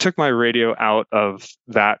never took my radio out of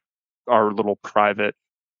our little private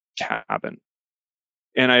cabin.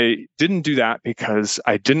 And I didn't do that because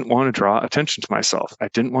I didn't want to draw attention to myself. I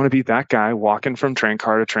didn't want to be that guy walking from train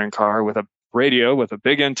car to train car with a radio with a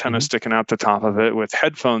big antenna sticking out the top of it with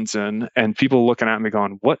headphones in, and people looking at me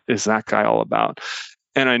going, what is that guy all about?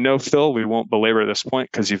 And I know, Phil, we won't belabor this point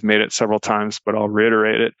because you've made it several times, but I'll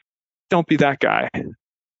reiterate it. Don't be that guy.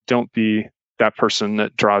 Don't be that person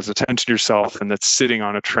that draws attention to yourself and that's sitting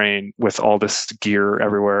on a train with all this gear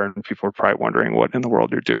everywhere, and people are probably wondering what in the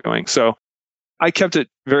world you're doing. So I kept it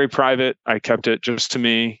very private. I kept it just to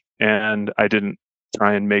me, and I didn't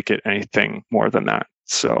try and make it anything more than that.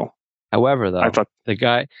 So, however, though, I thought the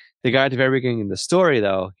guy at the very beginning of the story,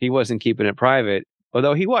 though, he wasn't keeping it private.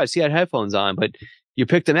 Although he had headphones on, but you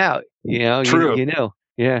picked him out. True. You knew.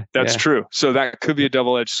 Yeah, that's true. So that could be a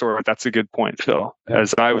double-edged sword. That's a good point, Phil. Yeah.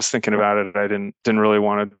 As I was thinking about it, I didn't really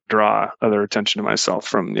want to draw other attention to myself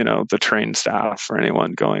from the train staff or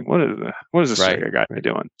anyone going, what is this guy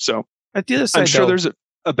doing? So at the other side, I'm sure there's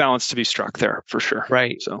a balance to be struck there for sure.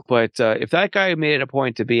 Right. So, but if that guy made it a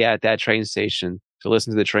point to be at that train station to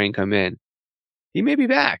listen to the train come in, he may be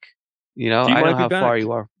back. I don't know how far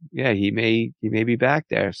you are. Yeah, he may be back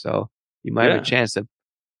there. So you might have a chance to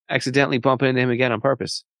accidentally bump into him again on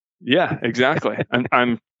purpose. Yeah, exactly.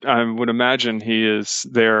 I would imagine he is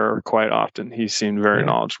there quite often. He seemed very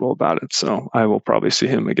knowledgeable about it. So I will probably see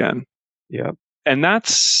him again. Yep. And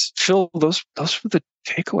that's, Phil, those were the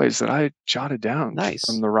takeaways that I jotted down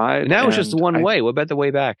from the ride. And that was just one way. What about the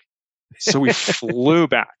way back? So we flew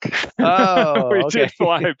back. Oh, we did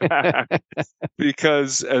fly back.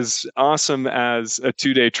 Because as awesome as a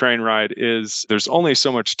 2-day train ride is, there's only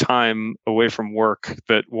so much time away from work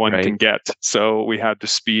that one can get. So we had to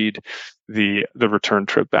speed the return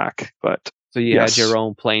trip back. But so you had your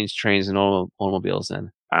own planes, trains, and automobiles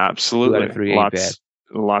then? Absolutely.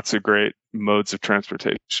 Lots of great modes of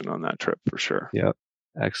transportation on that trip for sure. Yep.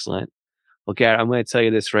 Excellent. Well, Garrett, I'm going to tell you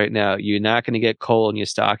this right now. You're not going to get coal in your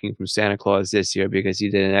stocking from Santa Claus this year because you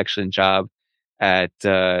did an excellent job at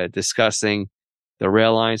discussing the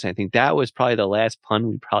rail lines. I think that was probably the last pun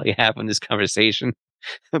we probably have in this conversation.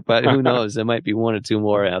 But who knows? There might be one or two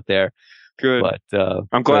more out there. Good. But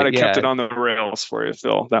I'm glad I kept it on the rails for you,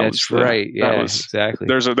 Phil. That's right. Yeah, exactly.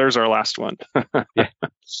 There's our last one. Yeah.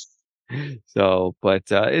 So, but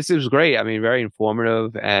it was great. I mean, very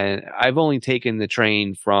informative. And I've only taken the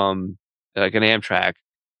train from like an Amtrak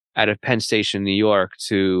out of Penn Station, New York,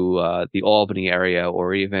 to the Albany area,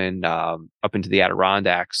 or even up into the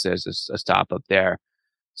Adirondacks. There's a stop up there.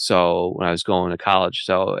 So when I was going to college,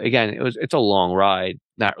 so again, it's a long ride.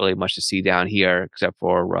 Not really much to see down here except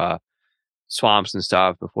for swamps and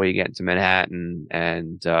stuff before you get into Manhattan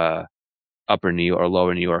and upper New York or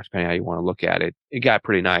lower New York, depending how you want to look at it. It got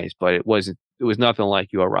pretty nice, but it was nothing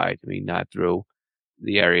like your ride. I mean, not through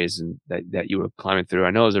the areas and that you were climbing through.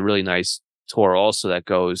 I know it was a really nice tour also that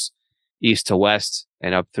goes east to west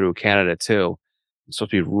and up through Canada too. It's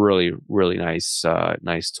supposed to be really, really nice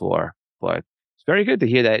tour. But it's very good to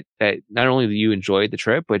hear that not only do you enjoy the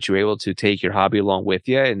trip, but you're able to take your hobby along with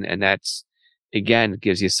you, and that's, again, it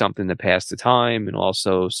gives you something to pass the time and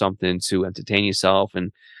also something to entertain yourself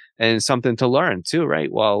and something to learn too,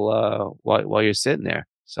 right? While you're sitting there.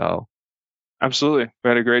 So absolutely. We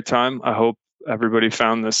had a great time. I hope everybody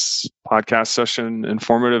found this podcast session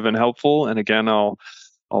informative and helpful. And again, I'll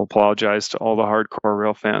apologize to all the hardcore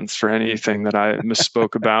rail fans for anything that I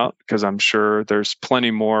misspoke about, because I'm sure there's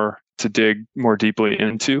plenty more to dig more deeply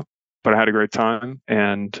into. But I had a great time,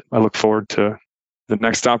 and I look forward to the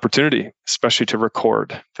next opportunity, especially to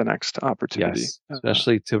record the next opportunity. Yes,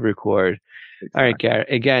 especially to record. Exactly. All right,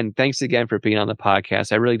 Garrett. Again, thanks again for being on the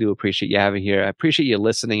podcast. I really do appreciate you having here. I appreciate you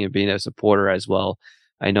listening and being a supporter as well.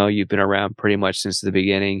 I know you've been around pretty much since the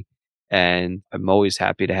beginning, and I'm always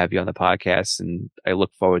happy to have you on the podcast. And I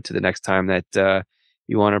look forward to the next time that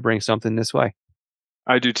you want to bring something this way.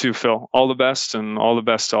 I do too, Phil. All the best, and all the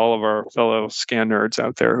best to all of our fellow scan nerds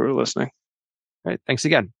out there who are listening. All right. Thanks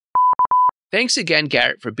again. Thanks again,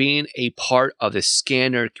 Garrett, for being a part of the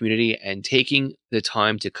Scan Nerd community and taking the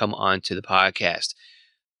time to come on to the podcast.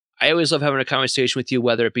 I always love having a conversation with you,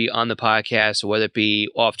 whether it be on the podcast or whether it be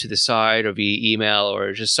off to the side or via email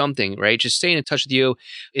or just something, right? Just staying in touch with you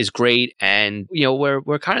is great. And,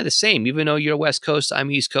 we're kind of the same. Even though you're West Coast,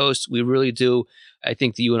 I'm East Coast, we really do. I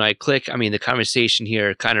think that you and I click. I mean, the conversation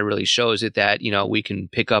here kind of really shows it that, we can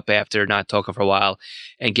pick up after not talking for a while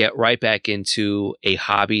and get right back into a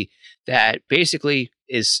hobby that basically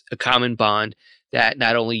is a common bond that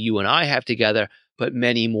not only you and I have together, but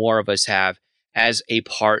many more of us have as a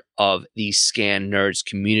part of the Scan Nerds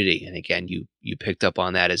community. And again, you picked up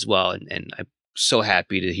on that as well. And I'm so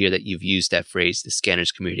happy to hear that you've used that phrase, the Scan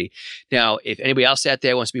Nerds community. Now, if anybody else out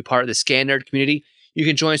there wants to be part of the Scan Nerd community, you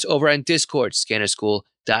can join us over on Discord,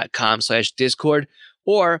 scannerschool.com/Discord.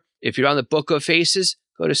 Or if you're on the Book of Faces,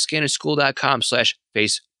 go to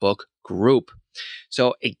scannerschool.com/Facebook group.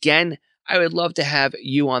 So again, I would love to have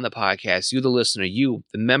you on the podcast, you, the listener, you,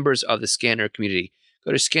 the members of the Scanner community.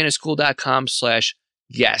 Go to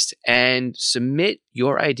scannerschool.com/guest and submit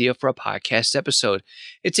your idea for a podcast episode.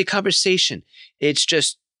 It's a conversation. It's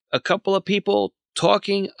just a couple of people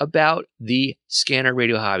talking about the scanner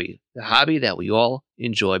radio hobby, the hobby that we all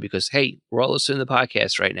enjoy because, hey, we're all listening to the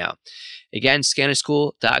podcast right now. Again,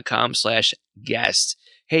 scannerschool.com/guest.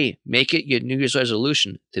 Hey, make it your New Year's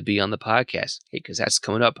resolution to be on the podcast. Hey, because that's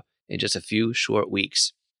coming up in just a few short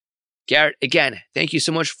weeks. Garrett, again, thank you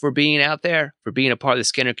so much for being out there, for being a part of the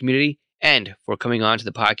Scanner community, and for coming on to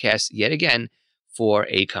the podcast yet again for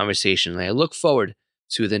a conversation. And I look forward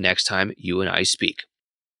to the next time you and I speak.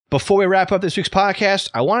 Before we wrap up this week's podcast,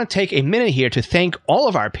 I want to take a minute here to thank all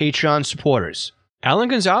of our Patreon supporters. Alan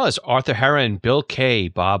Gonzalez, Arthur Heron, Bill Kay,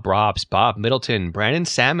 Bob Robs, Bob Middleton, Brandon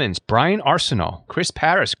Sammons, Brian Arsenal, Chris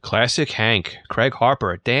Paris, Classic Hank, Craig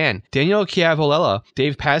Harper, Dan, Daniel Chiavolella,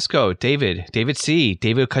 Dave Pasco, David C.,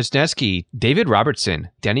 David Kuzneski, David Robertson,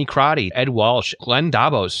 Denny Crotty, Ed Walsh, Glenn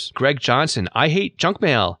Davos, Greg Johnson, I Hate Junk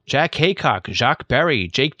Mail, Jack Haycock, Jacques Berry,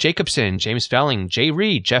 Jake Jacobson, James Felling, Jay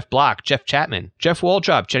Reed, Jeff Block, Jeff Chapman, Jeff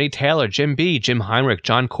Waldrop, Jenny Taylor, Jim B., Jim Heinrich,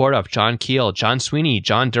 John Kordoff, John Keel, John Sweeney,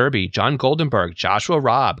 John Derby, John Goldenberg, Joshua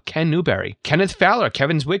Robb, Ken Newberry, Kenneth Fowler,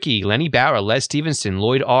 Kevin Zwicky, Lenny Bauer, Les Stevenson,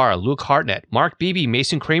 Lloyd R., Luke Hartnett, Mark Beebe,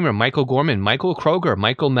 Mason Kramer, Michael Gorman, Michael Kroger,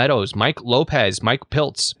 Michael Meadows, Mike Lopez, Mike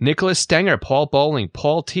Piltz, Nicholas Stenger, Paul Bowling,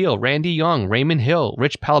 Paul Teal, Randy Young, Raymond Hill,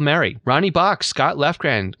 Rich Palmieri, Ronnie Bach, Scott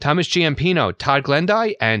Lefgren, Thomas Giampino, Todd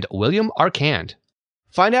Glendy, and William Arcand.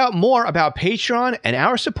 Find out more about Patreon and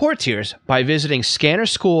our support tiers by visiting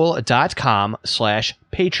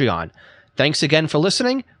scannerschool.com/Patreon. Thanks again for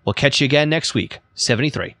listening. We'll catch you again next week.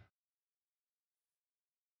 73.